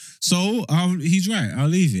saying? facts. So he's right. I'll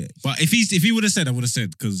leave it. But if he would have said, I would have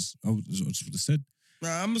said because I just would have said.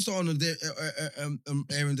 Nah, I'm gonna start on the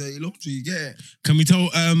airing dirty laundry. You get it? Can we tell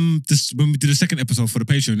this when we do the second episode for the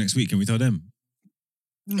Patreon next week? Can we tell them?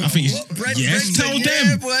 I think you What? Brent, yes. Brent, Tell yeah,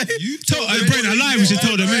 them. boy. You Tell- Brent, I lied, we should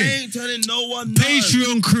tell them, I innit? ain't telling no one. Nothing.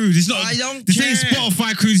 Patreon crew. This I not. don't This ain't care.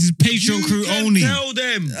 Spotify crew. This is Patreon You crew can only. Tell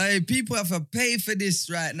them. Hey, people have to pay for this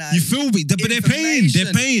right now. You feel me? But they're paying. They're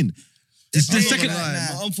Information. paying. This the I'm I'm not second. gonna lie.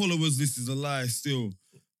 Nah. My unfollowers list is a lie still.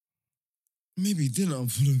 Maybe he didn't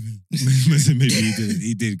unfollow me. Maybe he did.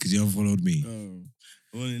 He did because he unfollowed me.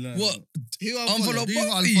 Oh, only lie. What? Who Unfollow unfollowed? Who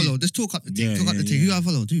Buffy. unfollowed? Let's talk up the thing. Yeah, Talk up the yeah, thing. Who yeah.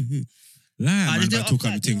 unfollowed? Who? Lie, man. just do About it talk off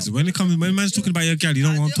about that, things. do it When off it comes, when man's talking about your gal, you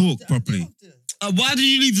don't want to talk properly. Why do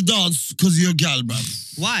you need to dance? Because you're a gal,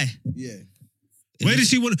 bruv. Why? Yeah. Where does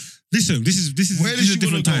she want? Listen, this is Where this does is a she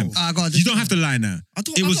wanna different go? time. God, You don't have to lie now.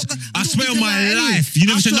 It was. I swear on my life, you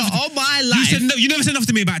never said nothing. On my You life. said no, you never said nothing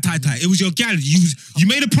to me about tie. It was your gal. You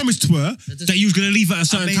made a promise to her that you was gonna leave at a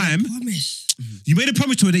certain time. Promise. You made a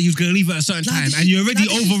promise to her that you was gonna leave at a certain time, and you already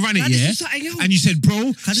overrun it, yeah. And you said,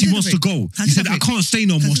 bro, she wants to go. You said, I can't stay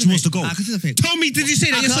no more. She wants to go. Tell me, did you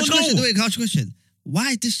say that? Yes or no? Wait, can I ask you a question?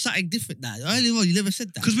 Why is this something different now? Earlier on, you never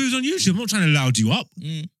said that. Because we was on YouTube. I'm not trying to loud you up.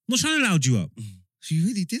 I'm not trying to loud you up. So you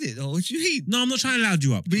really did it, though. What do you mean? No, I'm not trying to loud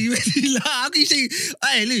you up. But you really, how can you say,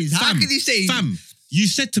 hey, Luz, how can you say? Fam, you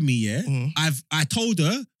said to me, yeah, Mhm. I told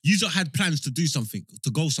her you lot had plans to do something, to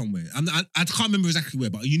go somewhere. I can't remember exactly where,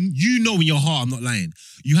 but you know in your heart, I'm not lying.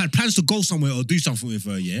 You had plans to go somewhere or do something with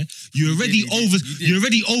her, yeah. You already did.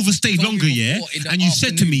 already overstayed Told me longer, yeah. before in the And you said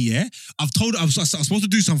to afternoon. me, yeah, I've told her I was supposed to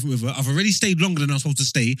do something with her. I've already stayed longer than I'm supposed to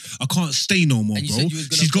stay. I can't stay no more, And you bro. said you was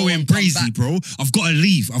gonna She's go going and come crazy, back. bro. I've got to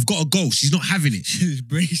leave. I've got to go. She's not having it. It's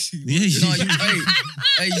crazy. Yeah, No, yeah.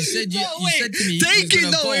 hey, you said you said to me Take you it,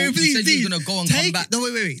 was gonna no, go. wait, You please, said you was gonna go and come Take back. it, no,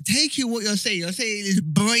 wait. Take it what you're saying. You're saying it's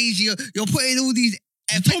brazy. You're putting all these.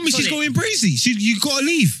 You told me she's going crazy. You got to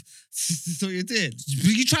leave. So you did.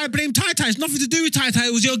 You try to blame Tai. It's nothing to do with Tai.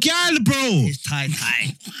 It was your gal, bro. It's tie.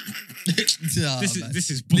 This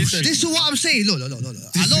is bullshit. This is what I'm saying. Look. I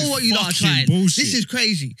This know is what you lot are fucking trying. bullshit.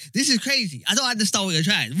 This is crazy. I don't understand what you're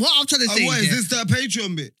trying. What I'm trying to say What is, is this that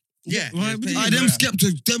Patreon bit? yeah. Why would you Aye, do them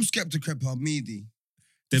that? skeptic crap are meaty.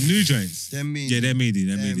 Them new joints. Them meaty. Yeah, they're meaty.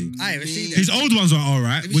 They're meaty. Aye, we see His old ones were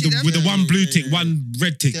alright. Have you With seen the them? with the one blue Yeah, tick, yeah. one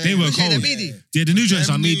red tick. Yeah, They were You see, they're cold. meaty. Yeah, the new joints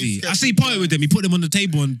Them are new meaty. I skeptic see party ones. with them. He put them on the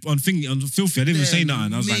table on filthy. I didn't even say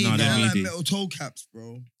nothing. I was like, no, they're like meaty. metal toe caps,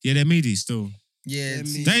 bro. Yeah, they're meaty still. Yeah, Them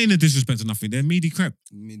it's- meaty. They ain't a disrespect to nothing. They're meaty crap.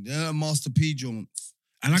 They're like Master P joints.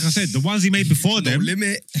 And like I said, the ones he made before no them,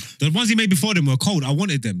 limit. the ones he made before them were cold. I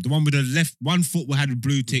wanted them. The one with the left, one foot had a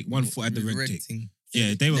blue tick, one foot had the red tick. thing.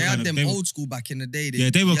 Yeah, they were They kind had of. them They were, old school back in the day. yeah,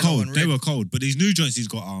 they were yellow cold. and They red. were cold. But these new joints he's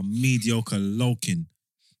got are mediocre, loking.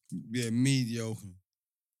 Yeah, mediocre.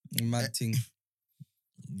 Mad thing.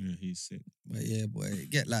 Yeah, he's sick. But yeah, boy, it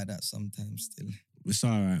get like that sometimes still. It's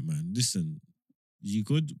all right, man. Listen, you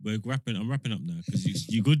good? I'm wrapping up now because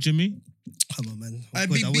you good, Jimmy? Come on, man. Hey, I'm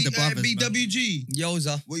good. I'm with the brothers, man. BWG.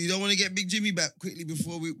 Yoza. Well, you don't want to get Big Jimmy back quickly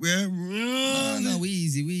before we. No, we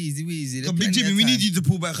easy. There's Big plenty Jimmy, of we time. need you to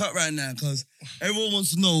pull back up right now because everyone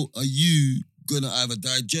wants to know: are you gonna either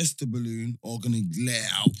digest the balloon or gonna let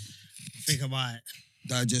it out? Think about it.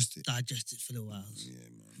 Digest it. Digest it for a while. Yeah,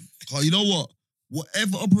 man. 'Cause you know what?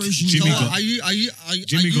 Whatever operation Jimmy you So, got- are you?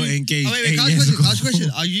 Jimmy are got you, engaged Oh, wait, 8 can I years ask you a ago.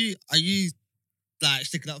 question? Are you like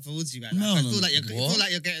sticking up for Woodsy right now? No, I no, feel like no. you're. I What? feel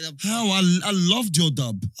like you're getting up. How I loved your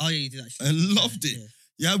dub. Oh yeah, you did actually. I loved it.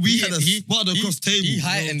 Yeah, we had a spot across table. He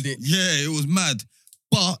heightened it. Yeah, it was mad.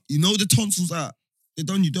 But you know the tonsils out, they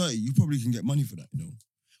done you dirty. You probably can get money for that, you know.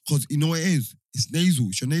 Because you know what it is? It's nasal.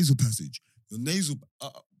 It's your nasal passage. Your nasal.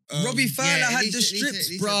 Robbie Fowler yeah, had at the least- strips, at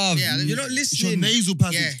least- bruv. yeah, You're not It's your listening. nasal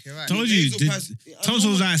passage. Yeah, you're right. Told you, Nasal passage. I know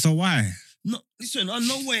tonsils what- out. So why? No, listen, I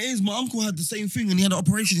know what it is. My uncle had the same thing and he had an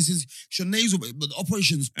operation. He says, it's your nasal, but the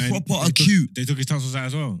operation's And proper they acute. They took his tonsils out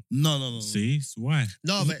as well. No. See? So why?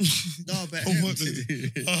 No, but He's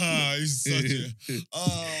such a.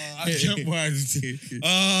 I can't wait.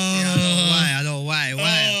 I know why.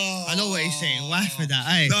 I know what he's saying. Why for that?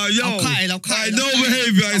 Aye. No, yo. I'm cutting. I know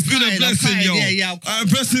behavior. It's been a blessing, yo. Yeah, I'm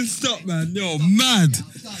blessing. Stop, man. Yo, mad.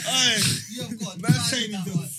 Aye. Man saying